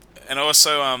 But and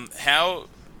also how,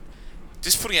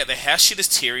 just putting out there, how shit has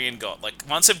Tyrion got? Like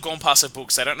once they've gone past the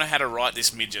books, they don't know how to write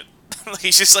this midget. Like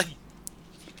he's just like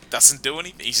doesn't do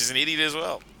anything. He's just an idiot as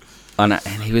well. I know,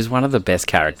 and he was one of the best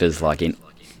characters like in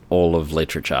all of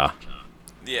literature.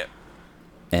 Yeah.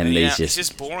 And he's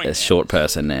just boring. A short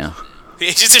person now.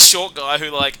 He's just a short guy who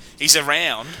like he's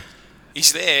around.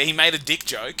 He's there. He made a dick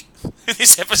joke in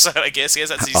this episode, I guess. Yes,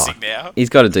 that's his thing now. He's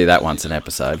got to do that once an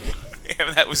episode.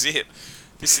 Yeah, that was it.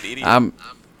 Just an idiot.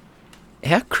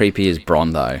 How creepy is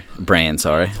Bran, though? Bran.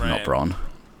 Not Bron.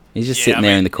 He's just sitting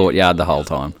there in the courtyard the whole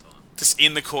time. Just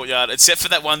in the courtyard, except for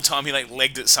that one time he like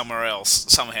legged it somewhere else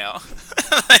somehow,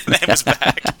 and then was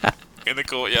back in the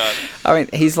courtyard. I mean,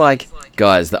 he's like,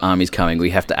 guys, the army's coming.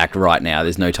 We have to act right now.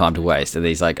 There's no time to waste. And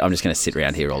he's like, I'm just going to sit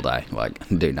around here all day, like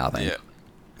do nothing.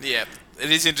 Yeah. It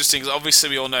is interesting because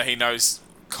obviously we all know he knows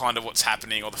kind of what's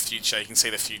happening or the future. He can see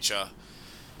the future.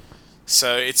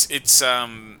 So it's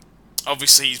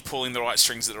obviously he's pulling the right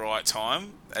strings at the right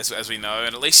time, as we know,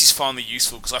 and at least he's finally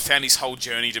useful because I found his whole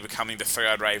journey to becoming the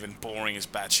Three-Eyed Raven boring as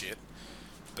batshit.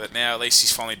 But now at least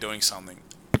he's finally doing something.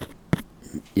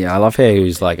 Yeah, I love how he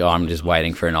was like, oh, I'm just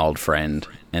waiting for an old friend,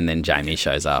 and then Jaime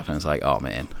shows up and it's like, oh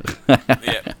man.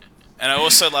 Yeah. And I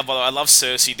also love, by the way, I love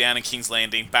Cersei down in King's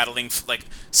Landing, battling, like,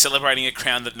 celebrating a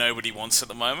crown that nobody wants at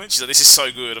the moment. She's like, this is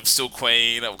so good, I'm still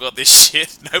queen, I've got this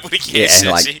shit, nobody cares,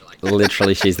 yeah, Cersei. Like,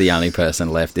 literally, she's the only person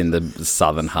left in the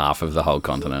southern half of the whole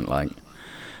continent, like,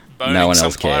 boning no one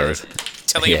else cares.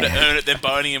 Telling him to earn it, then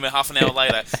boning him half an hour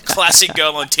later. Classic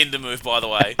girl on Tinder move, by the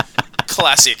way.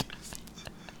 Classic.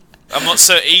 I'm not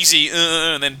so easy,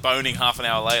 and then boning half an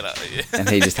hour later. And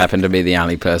he just happened to be the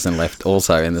only person left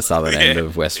also in the southern end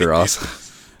of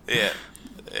Westeros. Yeah,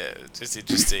 just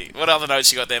interesting. What other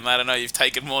notes you got there, mate? I know you've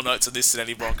taken more notes on this than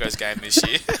any Broncos game this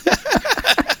year.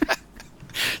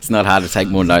 It's not hard to take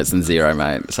more notes than zero,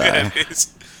 mate. So, yeah, it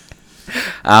is.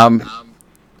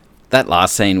 That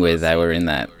last scene where they were in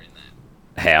that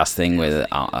house thing with,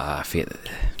 I forget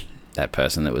that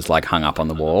person that was like hung up on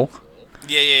the wall.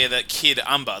 Yeah, that kid,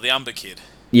 the Umber kid.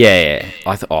 Yeah.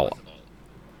 I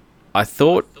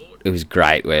thought it was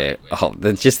great where,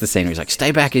 just the scene where he's like,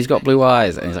 stay back, he's got blue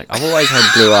eyes. And he's like, I've always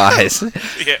had blue eyes.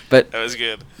 Yeah, but that was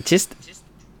good.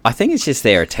 I think it's just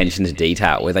their attention to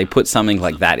detail where they put something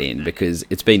like that in because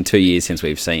it's been 2 years since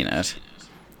we've seen it.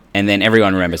 And then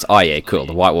everyone remembers, oh yeah, cool,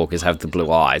 the White Walkers have the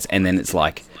blue eyes. And then it's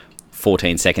like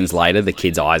 14 seconds later, the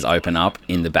kid's eyes open up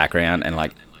in the background and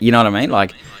like, you know what I mean?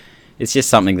 Like, it's just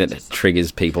something that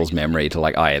triggers people's memory to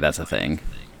like, oh yeah, that's a thing.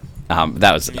 I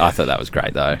thought that was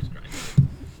great though.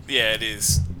 Yeah, it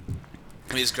is.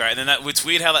 It is great. And then it's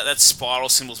weird how that spiral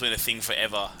symbol's been a thing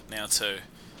forever now too.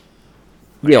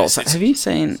 Yeah. So have you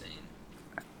seen?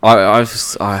 I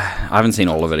haven't seen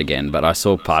all of it again, but I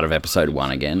saw part of episode 1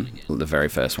 again, the very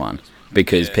first one,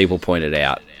 because people pointed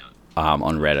out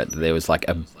on Reddit that there was like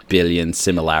 1 billion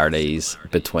similarities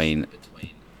between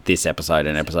this episode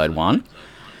and episode 1.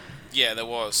 Yeah, there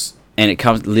was. And it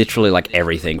comes literally like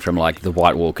everything from like the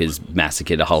White Walkers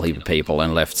massacred a whole heap of people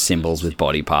and left symbols with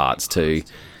body parts to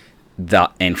the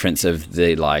entrance of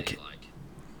the like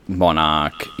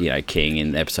monarch, king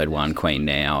in episode 1, queen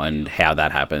now, and how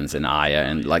that happens, and Arya,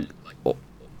 and like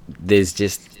there's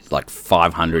just like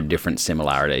 500 different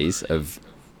similarities of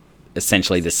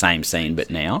essentially the same scene, but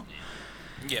now.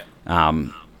 Yeah.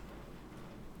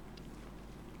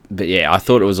 But yeah, I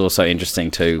thought it was also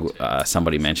interesting too.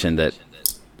 Somebody mentioned that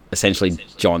essentially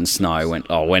Jon Snow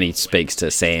when he speaks to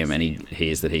Sam and he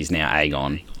hears that he's now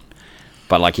Aegon,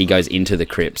 but like he goes into the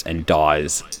crypts and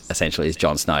dies essentially as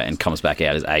Jon Snow and comes back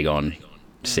out as Aegon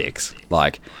 6.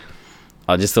 Like,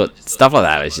 I just thought stuff like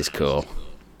that is just cool.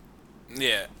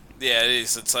 Yeah, it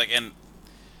is. It's like, and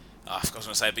I forgot what I was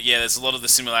going to say, but yeah, there's a lot of the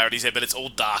similarities there, but it's all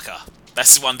darker.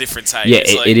 That's the one difference, hey?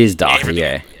 Yeah, like it is darker,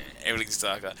 yeah. Everything's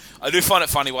darker. I do find it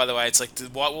funny, by the way, it's like the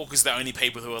White Walkers are the only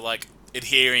people who are like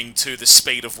adhering to the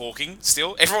speed of walking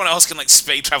still. Everyone else can like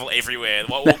speed travel everywhere.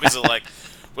 The White Walkers are like,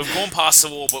 we've gone past the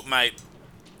wall, but mate,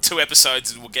 2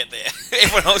 episodes and we'll get there.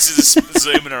 Everyone else is just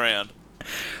zooming around.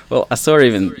 Well, I saw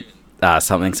even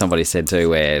something somebody said too,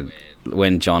 where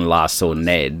when Jon last saw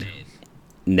Ned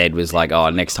was like, oh,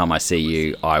 next time I see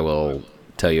you, I will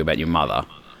tell you about your mother.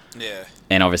 Yeah.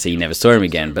 And obviously he never saw him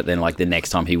again, but then like the next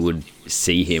time he would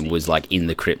see him was like in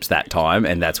the crypts that time,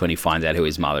 and that's when he finds out who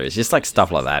his mother is. Just like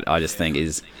stuff like that, I just think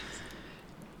is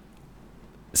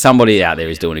somebody out there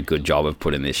is doing a good job of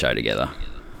putting this show together.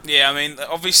 Yeah, I mean,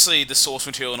 obviously the source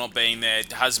material not being there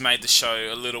has made the show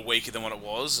a little weaker than what it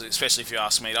was, especially if you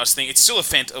ask me. I just think it's still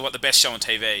the best show on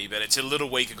TV, but it's a little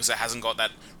weaker because it hasn't got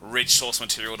that rich source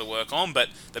material to work on. But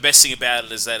the best thing about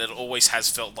it is that it always has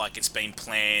felt like it's been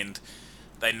planned.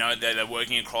 They know that they're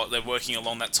working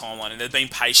along that timeline, and they've been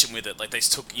patient with it. Like, they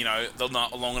took,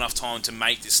 not a long enough time to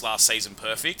make this last season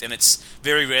perfect, and it's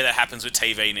very rare that happens with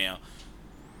TV now.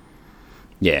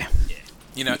 Yeah.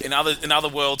 In other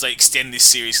worlds, they extend this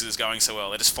series because it's going so well.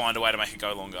 They just find a way to make it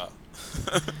go longer.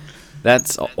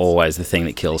 That's always the thing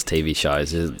that kills TV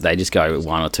shows, is they just go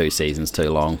 1 or 2 seasons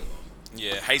too long.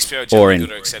 Yeah, HBO generally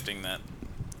good at accepting that.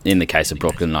 In the case of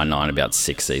Brooklyn Nine-Nine, about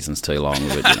 6 seasons too long.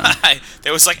 But,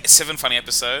 there was like 7 funny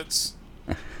episodes.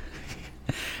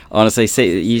 Honestly,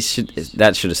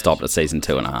 that should have stopped at season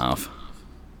 2.5.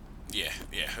 Yeah,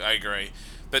 I agree.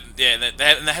 But yeah,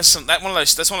 they have some. That's one of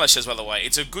those shows, by the way.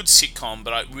 It's a good sitcom,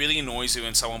 but it really annoys you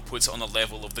when someone puts it on the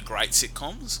level of the great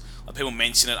sitcoms. Like, people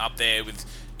mention it up there with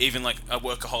even like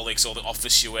Workaholics or The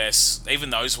Office US,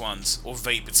 even those ones, or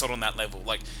Veep. It's not on that level.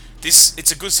 Like this,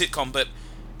 it's a good sitcom, but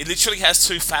it literally has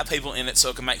 2 fat people in it so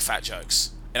it can make fat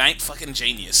jokes. It ain't fucking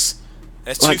genius.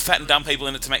 There's 2 fat and dumb people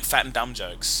in it to make fat and dumb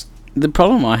jokes. The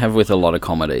problem I have with a lot of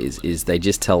comedies is they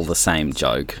just tell the same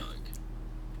joke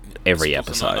every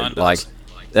episode. Like,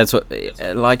 that's what...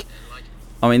 Like,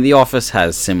 I mean, The Office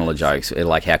has similar jokes,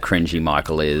 like how cringy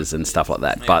Michael is and stuff like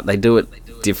that, yeah. But they do it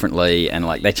differently, and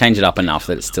like they change it up enough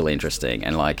that it's still interesting.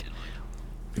 And like,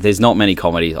 there's not many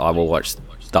comedies I will watch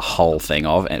the whole thing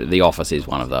of, and The Office is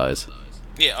one of those.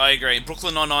 Yeah, I agree.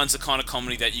 Brooklyn Nine-Nine's the kind of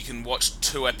comedy that you can watch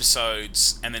 2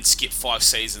 episodes and then skip 5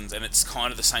 seasons, and it's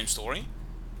kind of the same story.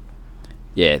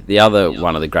 Yeah, the other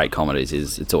one of the great comedies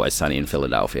is It's Always Sunny in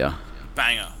Philadelphia.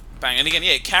 Banger. And again,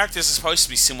 yeah, characters are supposed to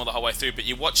be similar the whole way through, but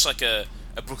you watch like a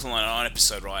Brooklyn Nine-Nine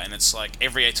episode, right, and it's like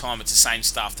every time it's the same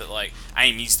stuff, that like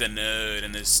Amy's the nerd,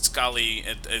 and there's Scully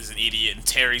is an idiot, and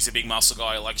Terry's a big muscle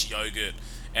guy who likes yogurt,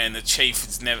 and the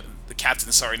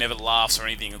captain never laughs or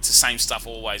anything. It's the same stuff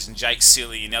always, and Jake's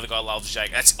silly, and the other guy loves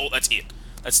Jake. That's it.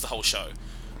 That's the whole show.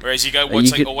 Whereas you go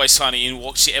watch Always Sunny and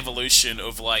watch the evolution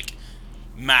of like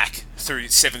Mac through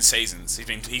 7 seasons.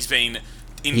 He's been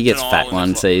he gets fat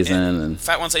one season, and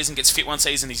fat one season, gets fit one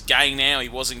season. He's gay now. He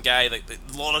wasn't gay. Like,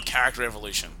 a lot of character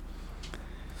evolution.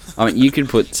 I mean, you could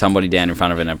put somebody down in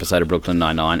front of an episode of Brooklyn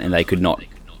Nine-Nine, and they could not,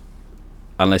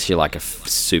 unless you're like a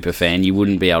super fan, you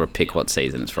wouldn't be able to pick what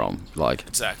season it's from. Like,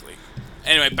 exactly.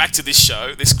 Anyway, back to this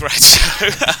show, this great show.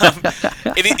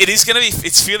 It is going to be.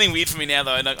 It's feeling weird for me now,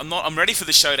 though. And I'm ready for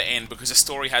the show to end because the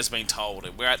story has been told.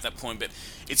 We're at that point, but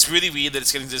it's really weird that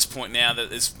it's getting to this point now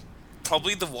that there's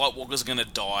probably the White Walkers are going to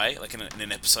die, like in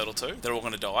an episode or 2. They're all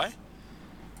going to die,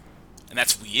 and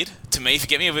that's weird to me. If you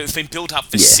get me, it's been built up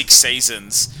for 6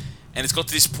 seasons, and it's got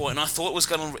to this point. And I thought it was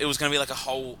going to be like a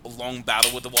whole long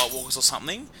battle with the White Walkers or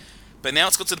something, but now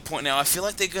it's got to the point now. I feel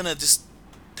like they're going to just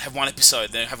have one episode,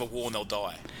 then have a war, and they'll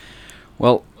die.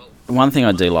 Well, one thing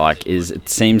I do like is it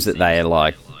seems that they are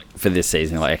like, for this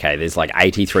season, like, okay, there's like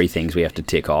 83 things we have to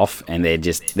tick off, and they're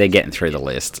getting through the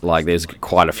list. Like, there's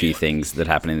quite a few things that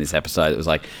happen in this episode. It was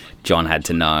like John had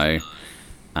to know.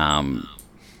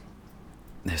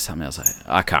 There's something else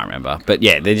I can't remember, but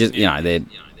yeah, they're just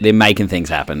they're making things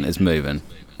happen. It's moving.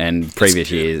 And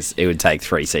previous years, it would take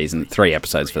 3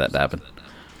 episodes for that to happen.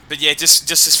 But yeah,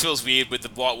 just feels weird with the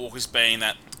White Walkers being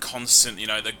that constant,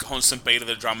 the constant beat of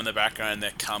the drum in the background.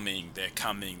 They're coming.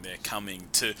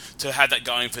 To have that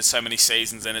going for so many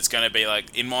seasons, and it's going to be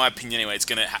like, in my opinion, anyway, it's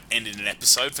going to end in an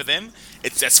episode for them.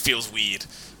 That feels weird.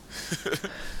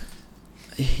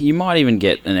 You might even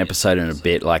get an episode in a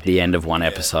bit, like the end of one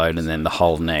episode and then the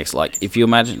whole next. Like, if you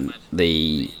imagine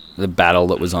the battle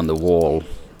that was on the wall.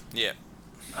 Yeah.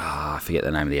 I forget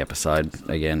the name of the episode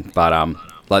again. But,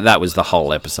 like, that was the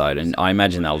whole episode, and I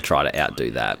imagine they'll try to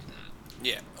outdo that.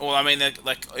 Yeah. Well, I mean,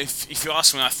 like, if you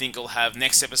ask me, I think it'll have...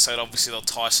 Next episode, obviously, they'll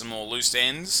tie some more loose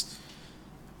ends.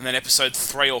 And then episode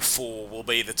 3 or 4 will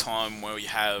be the time where you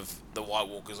have the White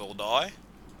Walkers all die.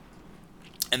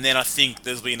 And then I think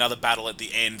there'll be another battle at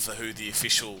the end for who the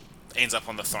official ends up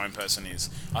on the throne person is.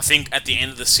 I think at the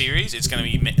end of the series, it's going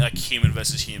to be like human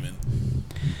versus human.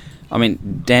 I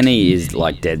mean, Dany is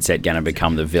like dead set going to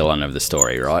become the villain of the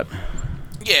story, right?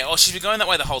 Yeah, she's been going that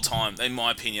way the whole time, in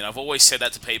my opinion. I've always said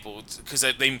that to people because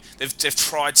they've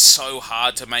tried so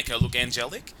hard to make her look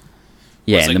angelic.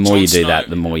 Yeah, and the more you do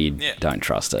that, the more you don't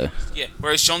trust her. Yeah,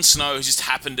 whereas Jon Snow just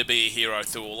happened to be a hero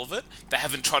through all of it. They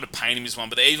haven't tried to paint him as one,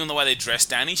 but even the way they dress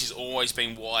Dany, she's always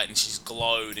been white and she's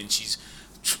glowed and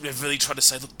they've really tried to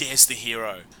say, look, there's the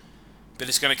hero. But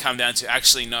it's going to come down to,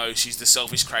 actually, no, she's the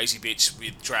selfish, crazy bitch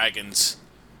with dragons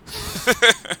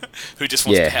who just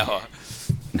wants power.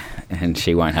 And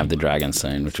she won't have the dragon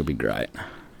soon, which will be great.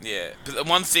 Yeah, but the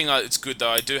one thing it's good though,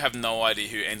 I do have no idea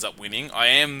who ends up winning. I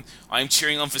am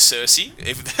cheering on for Cersei,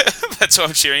 if that's what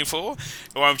I'm cheering for,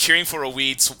 or I'm cheering for a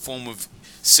weird form of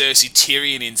Cersei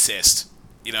Tyrion incest.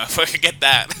 If I could get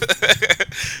that,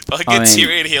 if I could get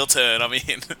Tyrion heel turn, I'm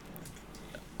in.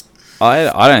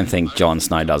 I don't think Jon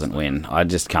Snow doesn't win. I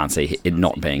just can't see it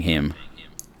not being him.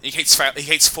 He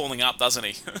keeps falling up, doesn't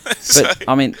he? But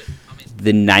I mean,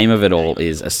 the name of it all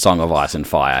is A Song of Ice and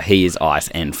Fire. He is ice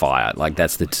and fire. Like,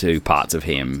 that's the two parts of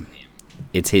him.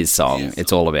 It's his song. Yeah.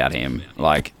 It's all about him.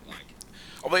 Like,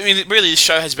 I mean, really, the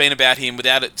show has been about him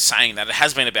without it saying that. It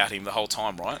has been about him the whole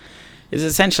time, right? It's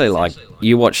essentially like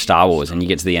you watch Star Wars and you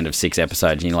get to the end of 6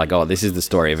 episodes and you're like, oh, this is the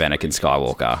story of Anakin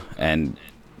Skywalker. And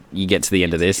you get to the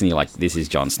end of this and you're like, this is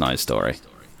Jon Snow's story.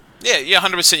 Yeah,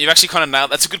 100%. You've actually kind of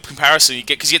nailed. That's a good comparison.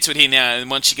 Because you get to it here now,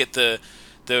 and once you get the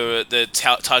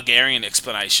Targaryen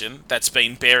explanation that's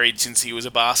been buried since he was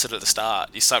a bastard at the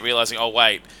start, you start realising, oh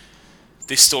wait,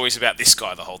 this story's about this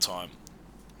guy the whole time.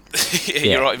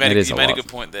 You're right. You made a good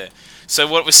point there. So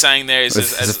what we're saying there is,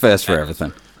 it's a first for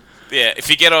everything. Yeah, if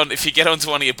you get onto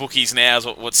one of your bookies now, is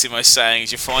what Simo's saying,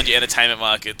 is you find your entertainment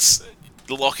markets,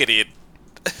 lock it in.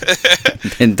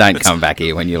 Then don't come back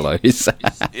here when you lose.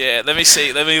 Yeah, let me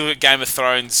see. Let me look at Game of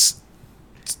Thrones.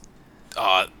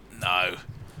 Oh no.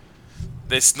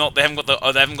 They haven't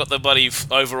got the bloody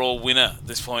overall winner at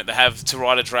this point. They have To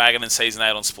Ride a Dragon in season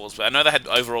 8 on Sports, but I know they had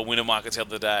overall winner markets the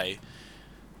other day,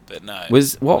 but no.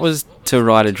 What was To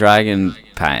Ride a Dragon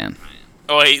paying?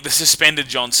 Oh, the suspended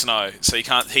Jon Snow, so he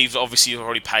can't. He's obviously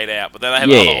already paid out, but then they have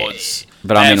other odds.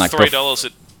 But they I mean, have like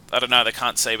 $3. I don't know. They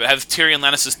can't see, but have Tyrion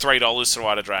Lannister's $3 to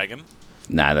ride a dragon.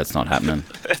 No, that's not happening.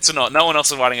 It's not. No one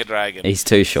else is riding a dragon. He's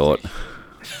too short.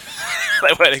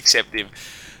 They won't accept him.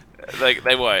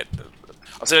 They won't.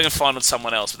 I'll see if I can find on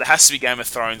someone else, but there has to be Game of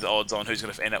Thrones odds on who's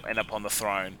going to end up on the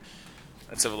throne.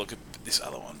 Let's have a look at this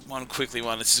other one. One quickly.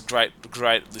 This is great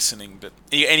listening. But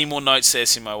any more notes there,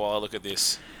 Simo, while I look at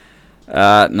this?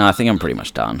 No, I think I'm pretty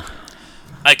much done.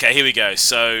 Okay, here we go.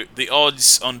 So the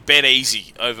odds on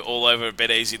BetEasy all over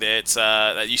BetEasy there. It's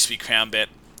that used to be Crown Bet.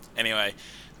 Anyway,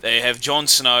 they have Jon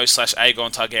Snow /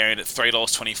 Aegon Targaryen at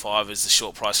 $3.25 as the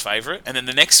short price favourite, and then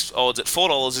the next odds at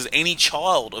 $4 is any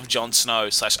child of Jon Snow /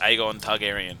 Aegon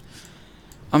Targaryen.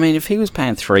 I mean, if he was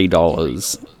paying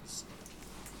 $3,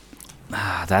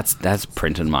 that's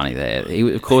printed money there.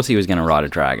 Of course, he was going to ride a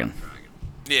dragon.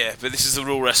 Yeah, but this is the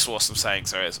real Westeros I'm saying.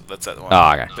 Sorry, that's that one.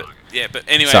 Oh, okay. But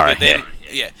anyway. Sorry,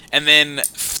 And then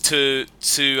to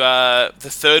the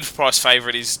third price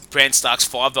favourite is Bran Stark's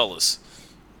 $5.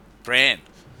 Bran.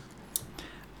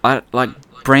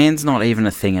 Bran's not even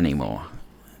a thing anymore.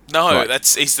 No,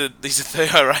 he's the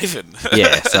third eye Raven.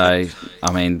 Yeah, so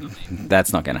I mean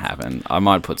that's not going to happen. I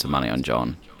might put some money on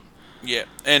Jon. Yeah,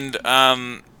 and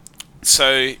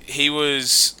so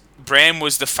Bran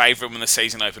was the favourite when the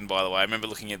season opened. By the way, I remember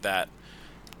looking at that.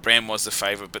 Bran was the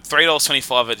favourite, but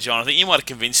 $3.25 at Jon. I think you might have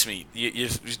convinced me.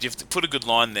 You've put a good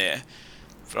line there.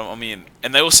 I'm in.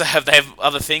 And they have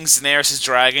other things. Daenerys'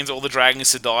 dragons. All the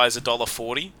dragons to die is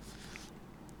 $1.40.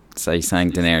 So you're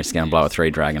saying Daenerys is going to blow a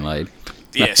 3-dragon lead?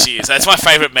 Yeah, she is. That's my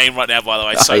favourite meme right now, by the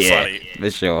way. It's so funny.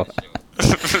 For sure.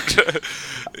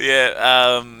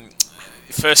 Yeah.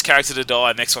 First character to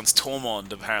die. Next one's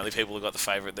Tormund. Apparently, people have got the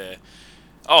favourite there.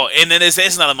 Oh, and then there's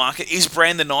another market. Is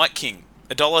Bran the Night King?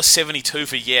 $1.72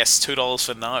 for yes, $2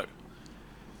 for no.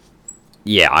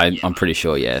 Yeah, I'm pretty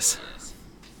sure yes.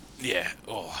 Yeah.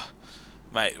 Oh,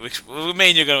 mate, we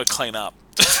mean you're going to clean up.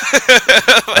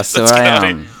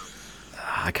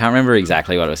 I can't remember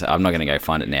exactly what it was. I'm not going to go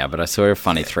find it now, but I saw a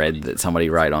funny thread that somebody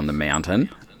wrote on the mountain,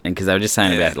 and because they were just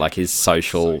saying about like his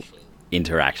social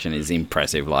interaction is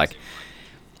impressive. Like,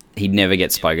 he'd never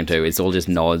get spoken to. It's all just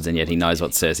nods, and yet he knows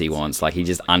what Cersei wants. Like, he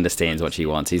just understands what she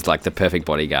wants. He's like the perfect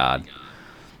bodyguard.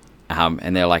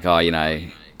 And they're like, oh, you know,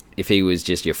 if he was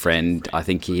just your friend, I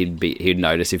think he'd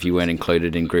notice if you weren't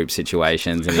included in group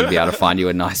situations, and he'd be able to find you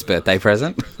a nice birthday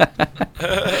present. But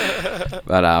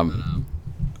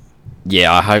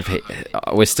yeah, I hope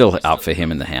we're still up for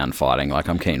him and the Hound fighting. Like,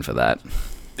 I'm keen for that.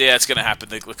 Yeah, it's going to happen.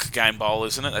 The game bowl,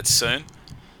 isn't it? That's soon.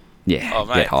 Yeah, oh,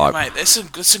 mate, get hype. Mate, there's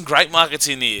some great markets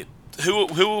in here. Who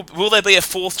will there be a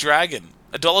fourth dragon?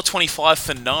 $1.25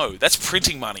 for no. That's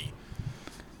printing money.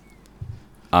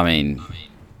 I mean,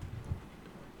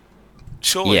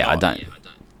 surely yeah, not. I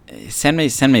don't. Send me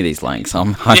these links.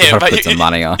 I've got to put some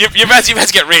money on. You're about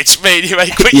to get rich, man. You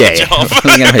quit your job.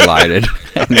 We're going to be loaded,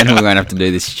 and then we won't have to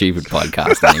do this stupid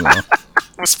podcast anymore.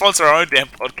 We'll sponsor our own damn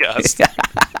podcast.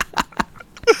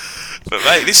 But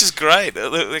mate, this is great.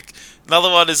 Like, another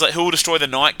one is like, who will destroy the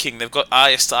Night King? They've got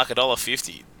Arya Stark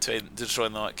 $1.50 to destroy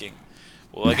the Night King.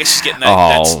 Well, I guess she's getting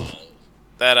that.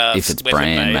 That if it's weapon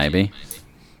Bran, made. maybe.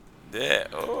 Yeah,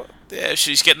 yeah,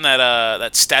 she's getting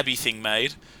that stabby thing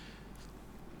made.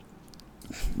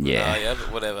 Yeah. Yeah,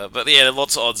 but whatever. But yeah,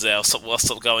 lots of odds there. I'll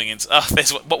stop going into.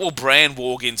 What will Bran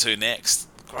walk into next?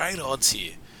 Great odds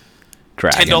here.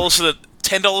 Dragon.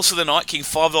 $10 for the Night King,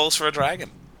 $5 for a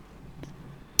dragon.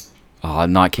 Oh,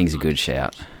 Night King's a good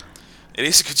shout. It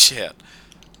is a good shout.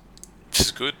 Which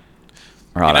is good.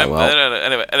 Right,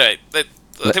 Anyway,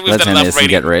 I think we've let's done end enough this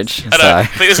reading. and get rich. I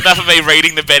think there's enough of me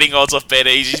reading the betting odds off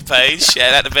BetEasy's page.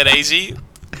 Shout out to BetEasy.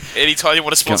 Anytime you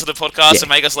want to sponsor the podcast and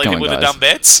make us leave people with the dumb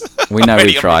bets. We know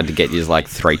we've tried to get you like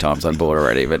 3 times on board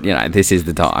already, but you know, this is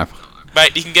the time.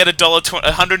 Mate, you can get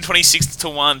 $126 to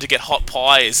 1 to get hot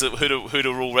pie as who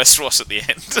to rule Westeros at the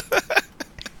end.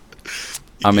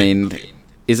 I mean,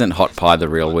 isn't hot pie the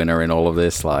real winner in all of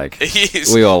this? Like, it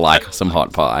is. We all like some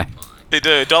hot pie. They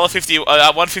do. $1.50,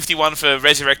 $1.51 for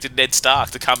resurrected Ned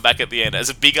Stark to come back at the end as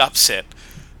a big upset.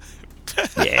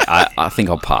 Yeah, I think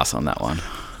I'll pass on that one.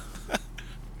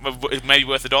 Maybe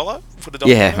worth $1? For the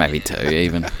yeah, maybe 2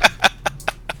 even.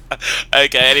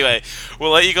 Okay, anyway,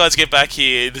 we'll let you guys get back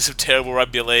here into some terrible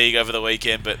rugby league over the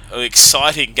weekend, but an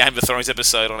exciting Game of Thrones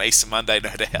episode on Easter Monday,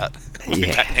 no doubt. We'll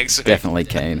be back next week. Definitely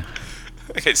keen.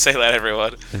 Okay, see you later,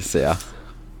 everyone. See ya.